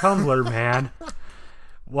favorite on Tumblr, man.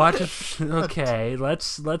 Watch it. Okay,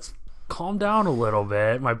 let's calm down a little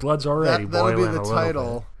bit. My blood's already boiling a little bit. That'll be the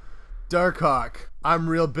title. Darkhawk. I'm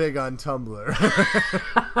real big on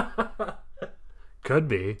Tumblr. Could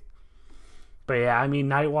be. But yeah, I mean,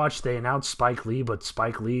 Night Watch, they announced Spike Lee, but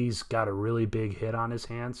Spike Lee's got a really big hit on his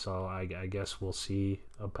hands, so I guess we'll see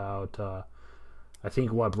about, I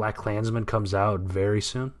think, Black Klansman comes out very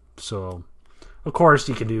soon. So, of course,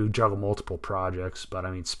 you can juggle multiple projects, but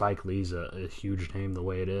I mean, Spike Lee's a huge name the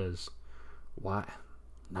way it is. Why?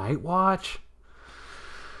 Night Watch?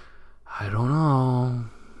 I don't know.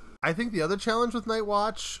 I think the other challenge with Night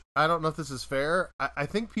Watch, I don't know if this is fair, I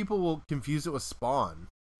think people will confuse it with Spawn.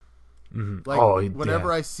 Mm-hmm. Like,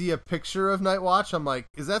 whenever I see a picture of Night Watch, I'm like,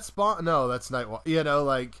 is that Spawn? No, that's Night Watch. You know,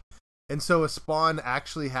 like, and so is Spawn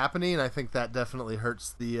actually happening? I think that definitely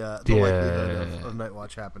hurts the likelihood of Night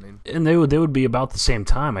Watch happening. And they would be about the same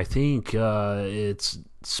time. I think it's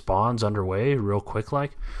Spawn's underway real quick,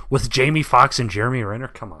 like, with Jamie Foxx and Jeremy Renner.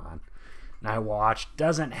 Come on. Night Watch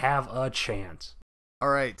doesn't have a chance. All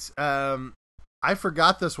right. I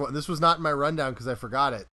forgot this one. This was not in my rundown because I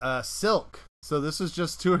forgot it. Silk. So this was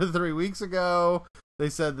just 2 or 3 weeks ago. They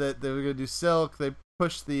said that they were going to do Silk. They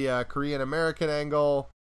pushed the Korean-American angle.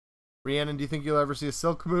 Rhiannon, do you think you'll ever see a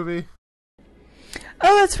Silk movie?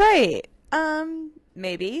 Oh, that's right.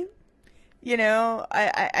 Maybe. You know,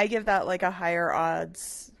 I give that like a higher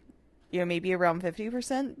odds, maybe around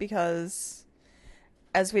 50%, because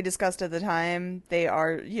as we discussed at the time, they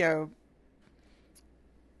are,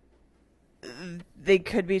 they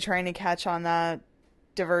could be trying to catch on that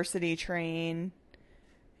diversity train,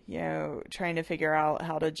 trying to figure out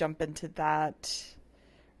how to jump into that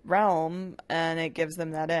realm, and it gives them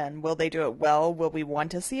that in. Will they do it well? Will we want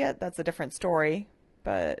to see it? That's a different story,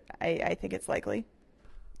 but I think it's likely.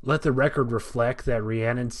 Let the record reflect that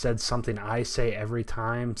Rhiannon said something I say every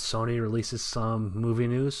time Sony releases some movie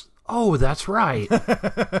news. Oh, that's right.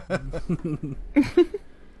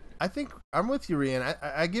 I think I'm with you, Rhiannon.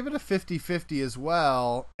 I give it a 50-50 as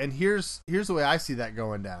well, and here's the way I see that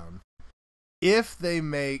going down. if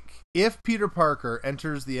Peter Parker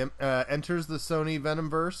enters the Sony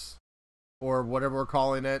Venomverse, or whatever we're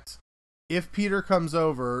calling it, if Peter comes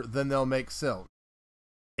over, then they'll make Silk.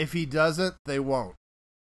 If he doesn't, they won't.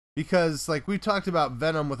 Because, like, we talked about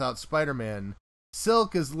Venom without Spider-Man,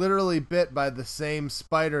 Silk is literally bit by the same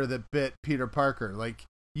spider that bit Peter Parker. Like,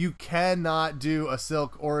 you cannot do a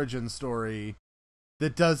Silk origin story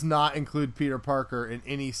that does not include Peter Parker in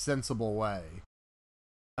any sensible way.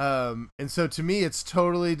 And so to me, it's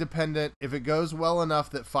totally dependent. If it goes well enough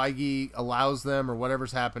that Feige allows them, or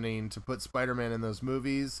whatever's happening, to put Spider-Man in those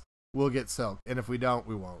movies, we'll get Silk. And if we don't,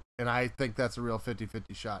 we won't. And I think that's a real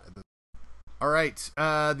 50-50 shot at this. All right.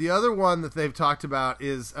 The other one that they've talked about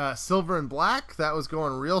is Silver and Black. That was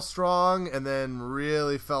going real strong and then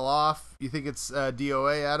really fell off. You think it's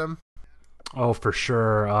DOA, Adam? Oh, for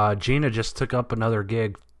sure. Gina just took up another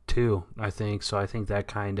gig, too, I think. So I think that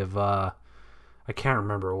kind of... I can't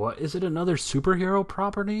remember. What is it, another superhero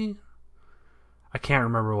property? I can't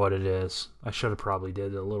remember what it is. I should have probably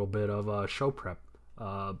did a little bit of show prep.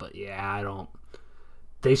 But yeah, I don't...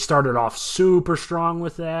 They started off super strong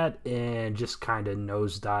with that and just kind of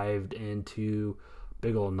nosedived into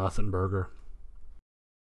big old nothing burger.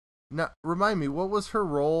 Now, remind me, what was her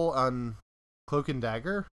role on Cloak and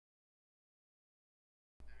Dagger?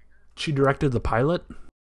 She directed the pilot.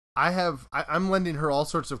 I'm lending her all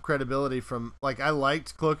sorts of credibility from, like, I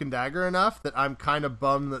liked Cloak and Dagger enough that I'm kind of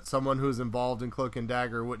bummed that someone who's involved in Cloak and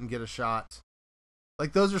Dagger wouldn't get a shot.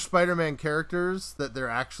 Like, those are Spider-Man characters that they're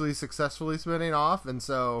actually successfully spinning off, and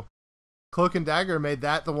so Cloak and Dagger made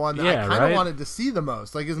that the one that I kind of wanted to see the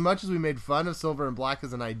most. Like, as much as we made fun of Silver and Black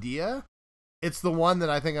as an idea, it's the one that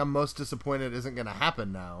I think I'm most disappointed isn't going to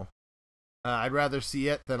happen now. I'd rather see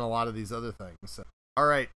it than a lot of these other things. So. All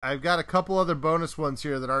right, I've got a couple other bonus ones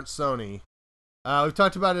here that aren't Sony. We've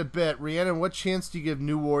talked about it a bit. Rhiannon, what chance do you give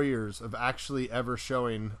New Warriors of actually ever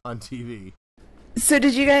showing on TV? So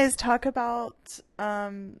did you guys talk about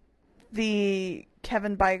the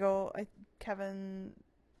Kevin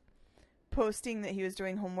posting that he was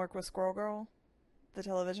doing homework with Squirrel Girl, the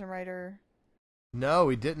television writer? No,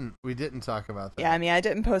 we didn't. We didn't talk about that. Yeah, I mean, I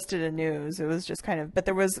didn't post it in news. It was just kind of... But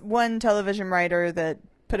there was one television writer that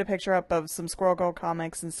put a picture up of some Squirrel Girl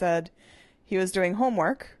comics and said he was doing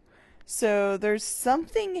homework. So there's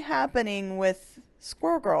something happening with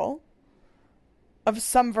Squirrel Girl of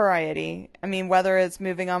some variety. I mean, whether it's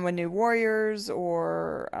moving on with New Warriors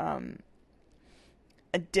or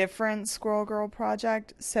a different Squirrel Girl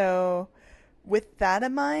project. So with that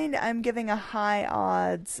in mind, I'm giving a high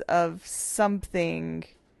odds of something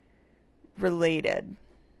related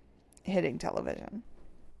hitting television.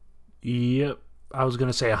 Yep. I was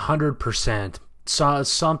going to say 100%. Saw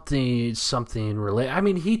something related. I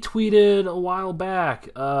mean, he tweeted a while back.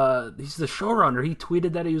 He's the showrunner. He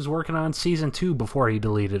tweeted that he was working on season 2 before he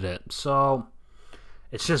deleted it. So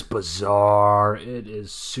it's just bizarre. It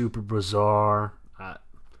is super bizarre.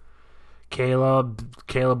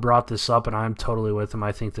 Caleb brought this up, and I'm totally with him.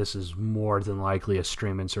 I think this is more than likely a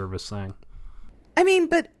streaming service thing. I mean,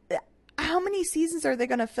 but how many seasons are they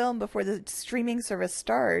going to film before the streaming service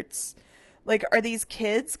starts? Like, are these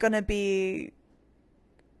kids going to be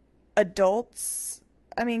adults?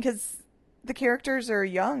 I mean, because the characters are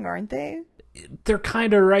young, aren't they? They're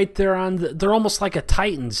kind of right there on they're almost like a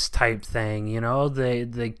Titans type thing, you know?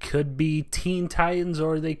 They could be Teen Titans,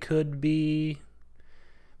 or they could be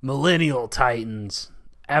Millennial Titans,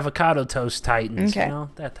 Avocado Toast Titans, okay. You know?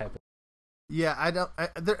 That type of... Yeah,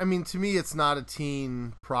 I mean, to me, it's not a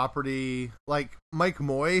teen property. Like, Mike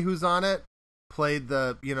Moy, who's on it, played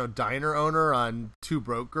the, diner owner on Two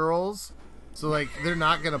Broke Girls. So, like, they're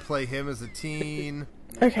not going to play him as a teen.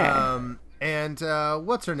 Okay. And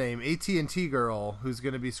what's her name? AT&T girl, who's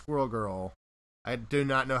going to be Squirrel Girl. I do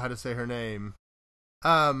not know how to say her name.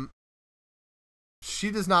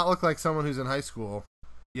 She does not look like someone who's in high school,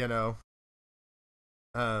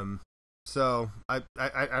 So, I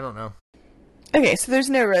don't know. Okay, so there's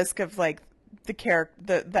no risk of, like,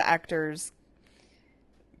 the actors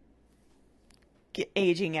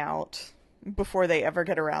aging out before they ever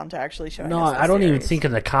get around to actually showing us the I don't series. even think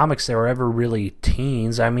in the comics they were ever really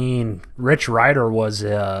teens. I mean, Rich Rider was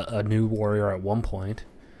a New Warrior at one point.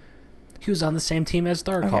 He was on the same team as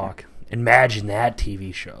Darkhawk. Okay. Imagine that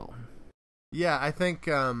TV show. Yeah, I think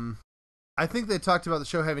they talked about the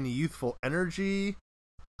show having a youthful energy.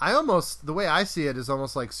 The way I see it is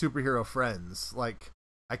almost like Superhero Friends. Like,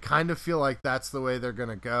 I kind of feel like that's the way they're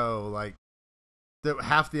gonna go. Like,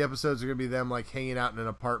 half the episodes are gonna be them, like, hanging out in an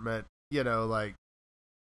apartment, like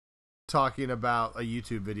talking about a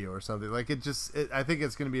YouTube video or something. Like, I think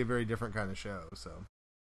it's gonna be a very different kind of show. So,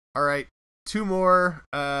 all right, 2 more.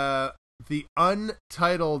 the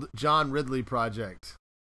untitled John Ridley project.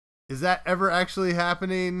 Is that ever actually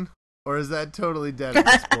happening, or is that totally dead at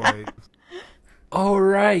this point? Oh,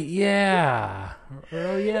 right, yeah.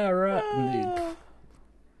 Oh, yeah, right.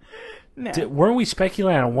 No. Weren't we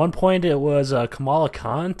speculating at one point it was a Kamala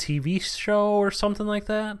Khan TV show or something like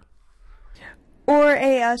that? Or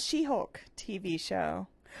a She-Hulk TV show.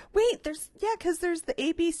 Wait, because there's the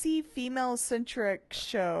ABC female-centric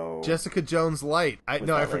show. Jessica Jones Light.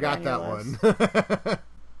 I forgot that one.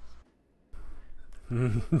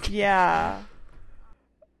 Yeah.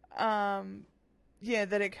 Yeah,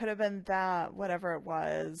 that it could have been that, whatever it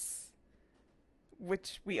was,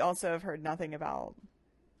 which we also have heard nothing about.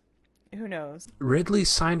 Who knows? Ridley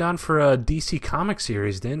signed on for a DC comic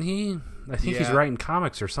series, didn't he? I think he's writing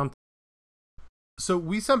comics or something. So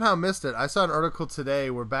we somehow missed it. I saw an article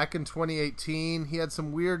today where back in 2018, he had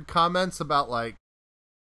some weird comments about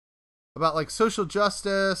social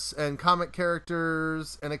justice and comic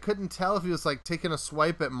characters, and I couldn't tell if he was like taking a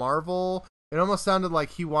swipe at Marvel. It almost sounded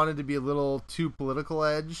like he wanted to be a little too political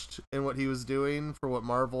edged in what he was doing for what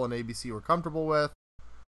Marvel and ABC were comfortable with.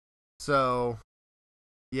 So,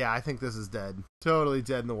 yeah, I think this is dead. Totally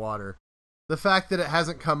dead in the water. The fact that it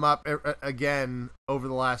hasn't come up again over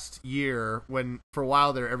the last year, when for a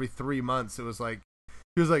while there, every 3 months, it was like,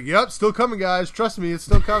 he was like, yep, still coming, guys. Trust me, it's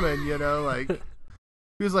still coming, you know, like,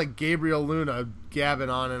 he was like Gabriel Luna gabbing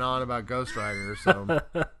on and on about Ghost Rider, so.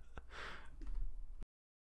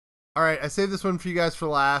 All right, I saved this one for you guys for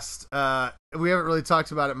last. We haven't really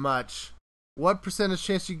talked about it much. What percentage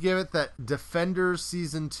chance do you give it that Defenders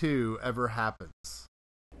Season 2 ever happens?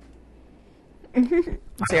 0.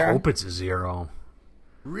 I hope it's a 0.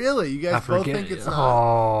 Really? You guys both think it's not?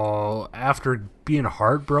 Oh, after being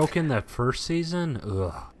heartbroken that first season?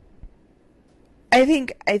 Ugh. I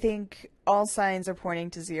think all signs are pointing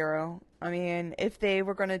to 0. I mean, if they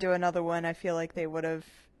were going to do another one, I feel like they would have,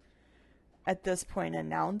 at this point,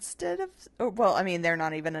 announced it. Well, I mean, they're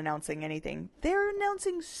not even announcing anything. They're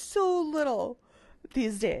announcing so little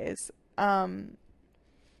these days. But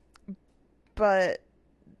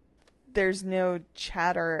there's no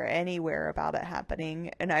chatter anywhere about it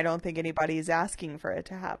happening, and I don't think anybody's asking for it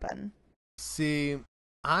to happen. See,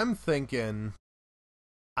 I think they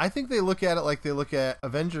look at it like they look at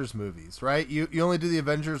Avengers movies, right? You only do the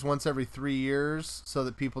Avengers once every 3 years so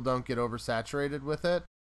that people don't get oversaturated with it.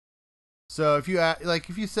 So if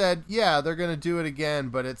you said, yeah, they're going to do it again,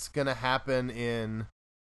 but it's going to happen in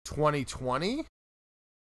 2020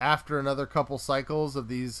 after another couple cycles of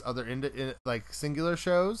these other singular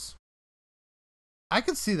shows, I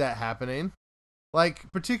could see that happening. Like,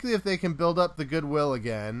 particularly if they can build up the goodwill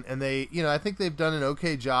again, and they, I think they've done an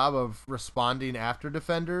okay job of responding after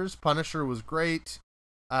Defenders. Punisher was great.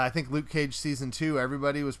 I think Luke Cage Season 2,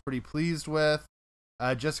 everybody was pretty pleased with.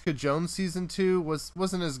 Jessica Jones Season 2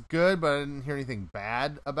 wasn't as good, but I didn't hear anything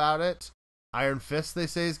bad about it. Iron Fist, they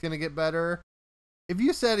say, is going to get better. If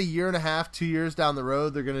you said a year and a half, 2 years down the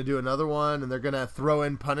road, they're going to do another one, and they're going to throw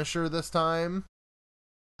in Punisher this time,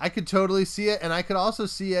 I could totally see it, and I could also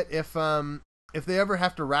see it if they ever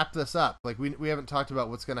have to wrap this up. Like, we haven't talked about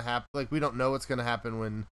what's going to happen. Like, we don't know what's going to happen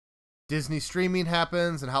when Disney streaming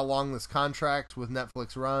happens and how long this contract with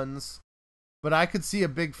Netflix runs. But I could see a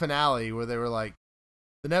big finale where they were like,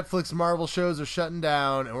 the Netflix Marvel shows are shutting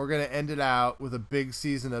down, and we're going to end it out with a big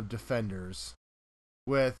season of Defenders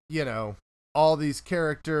with, all these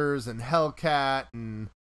characters and Hellcat and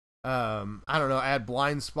I don't know, add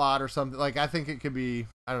Blind Spot or something. Like, I think it could be,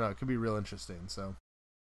 I don't know, it could be real interesting. So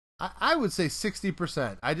I would say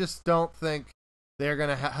 60%. I just don't think they're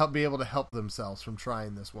going to be able to help themselves from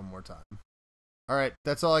trying this one more time. All right,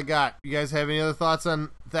 that's all I got. You guys have any other thoughts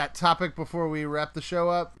on that topic before we wrap the show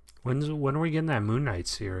up? When are we getting that Moon Knight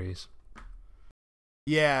series?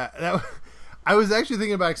 Yeah, I was actually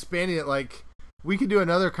thinking about expanding it. Like, we could do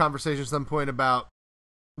another conversation at some point about,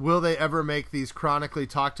 will they ever make these chronically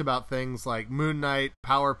talked about things like Moon Knight,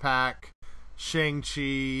 Power Pack,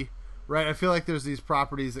 Shang-Chi, right? I feel like there's these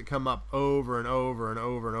properties that come up over and over and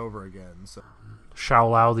over and over again. So,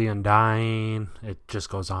 Shao-Lao the Undying, it just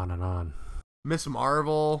goes on and on. Miss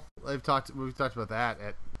Marvel, we've talked about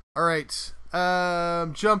that. All right,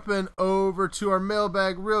 jumping over to our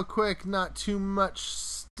mailbag real quick, not too much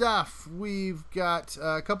stuff. We've got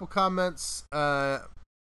a couple comments. Love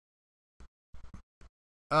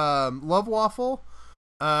Waffle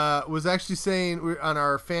was actually saying on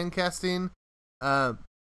our fan casting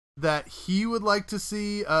that he would like to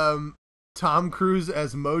see Tom Cruise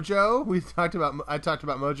as Mojo. I talked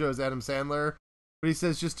about Mojo as Adam Sandler, but he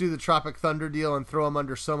says just do the Tropic Thunder deal and throw him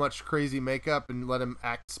under so much crazy makeup and let him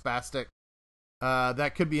act spastic.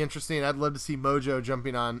 That could be interesting. I'd love to see Mojo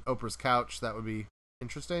jumping on Oprah's couch. That would be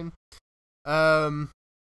interesting.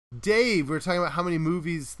 Dave, we were talking about how many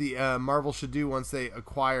movies the Marvel should do once they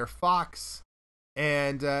acquire Fox,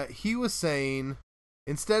 and he was saying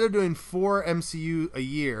instead of doing 4 MCU a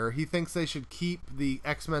year, he thinks they should keep the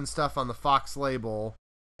X-Men stuff on the Fox label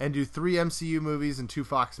and do 3 MCU movies and 2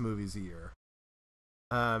 Fox movies a year,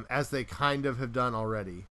 as they kind of have done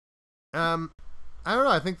already. I don't know.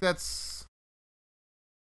 I think that's.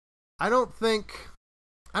 I don't think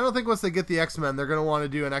once they get the X-Men, they're going to want to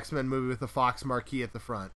do an X-Men movie with the Fox marquee at the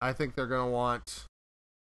front. I think they're going to want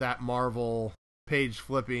that Marvel page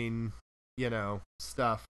flipping,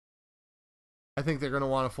 stuff. I think they're going to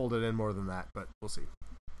want to fold it in more than that, but we'll see.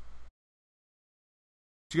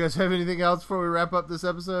 Do you guys have anything else before we wrap up this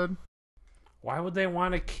episode? Why would they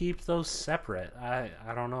want to keep those separate? I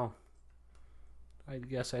don't know. I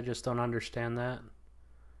guess I just don't understand that.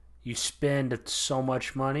 You spend so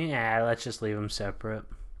much money, let's just leave them separate.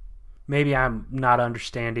 Maybe I'm not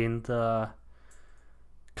understanding the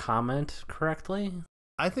comment correctly.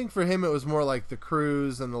 I think for him it was more like the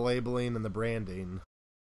cruise and the labeling and the branding.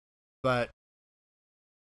 But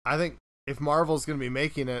I think if Marvel's going to be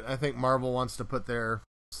making it, I think Marvel wants to put their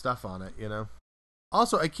stuff on it,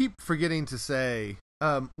 Also, I keep forgetting to say,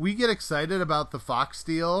 we get excited about the Fox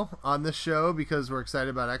deal on this show because we're excited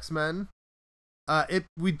about X-Men.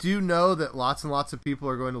 We do know that lots and lots of people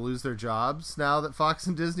are going to lose their jobs now that Fox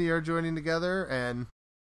and Disney are joining together, and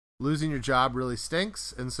losing your job really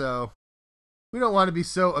stinks. And so we don't want to be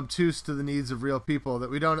so obtuse to the needs of real people that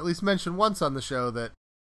we don't at least mention once on the show that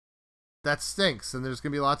stinks. And there's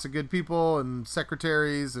going to be lots of good people and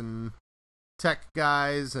secretaries and tech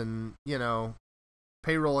guys and,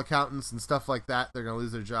 payroll accountants and stuff like that. They're going to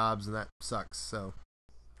lose their jobs, and that sucks.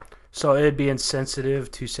 So it'd be insensitive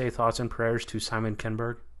to say thoughts and prayers to Simon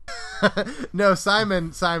Kinberg? No,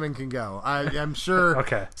 Simon can go. I'm sure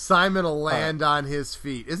okay. Simon will land on his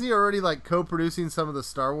feet. Isn't he already co-producing some of the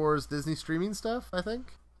Star Wars Disney streaming stuff, I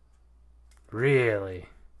think? Really?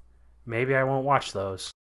 Maybe I won't watch those.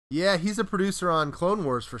 Yeah, he's a producer on Clone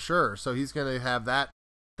Wars for sure, so he's going to have that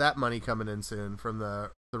money coming in soon from the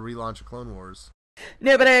relaunch of Clone Wars.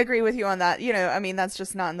 No, but I agree with you on that. That's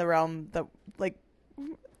just not in the realm that,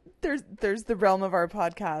 there's the realm of our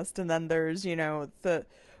podcast, and then there's, the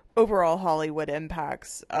overall Hollywood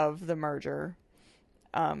impacts of the merger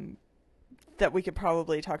that we could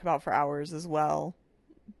probably talk about for hours as well,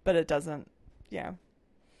 but it doesn't,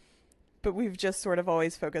 But we've just sort of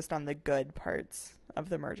always focused on the good parts of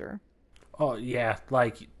the merger. Oh, yeah.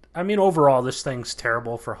 Overall, this thing's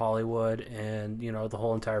terrible for Hollywood and, the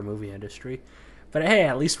whole entire movie industry. But hey,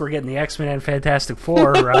 at least we're getting the X-Men and Fantastic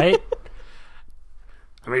Four, right?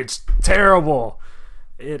 It's terrible.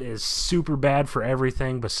 It is super bad for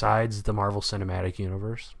everything besides the Marvel Cinematic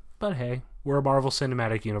Universe. But hey, we're a Marvel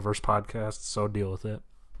Cinematic Universe podcast, so deal with it.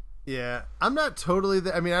 Yeah, I'm not totally...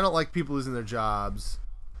 I don't like people losing their jobs.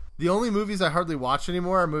 The only movies I hardly watch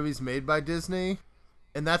anymore are movies made by Disney.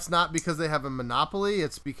 And that's not because they have a monopoly.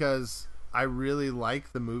 It's because I really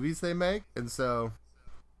like the movies they make. And so,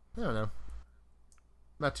 I don't know.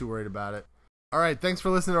 Not too worried about it. All right, thanks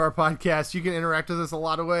for listening to our podcast. You can interact with us a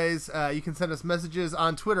lot of ways. You can send us messages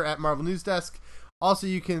on Twitter at Marvel News Desk. Also,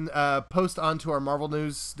 you can post onto our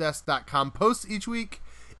marvelnewsdesk.com posts each week.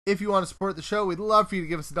 If you want to support the show, we'd love for you to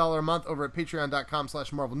give us $1 a month over at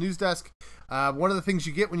patreon.com/Marvel News Desk. One of the things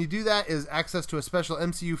you get when you do that is access to a special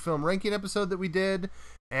MCU film ranking episode that we did.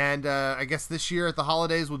 And I guess this year at the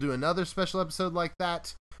holidays, we'll do another special episode like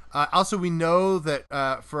that. Also, we know that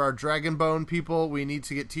for our Dragonbone people, we need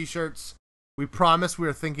to get t-shirts. We promise we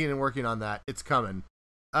are thinking and working on that. It's coming.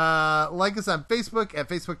 Like us on Facebook at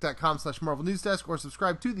facebook.com/Marvel News Desk, or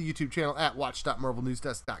subscribe to the YouTube channel at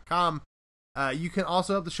watch.marvelnewsdesk.com. You can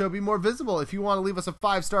also help the show be more visible if you want to leave us a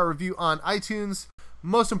 5-star review on iTunes.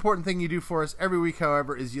 Most important thing you do for us every week,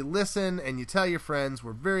 however, is you listen and you tell your friends.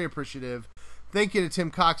 We're very appreciative. Thank you to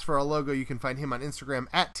Tim Cox for our logo. You can find him on Instagram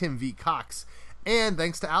at TimVCox. And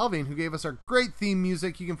thanks to Alvin, who gave us our great theme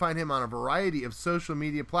music. You can find him on a variety of social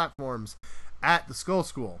media platforms at The Skull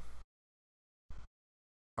School.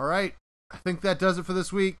 All right. I think that does it for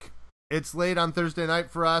this week. It's late on Thursday night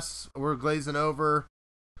for us. We're glazing over.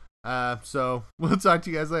 So we'll talk to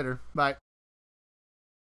you guys later. Bye.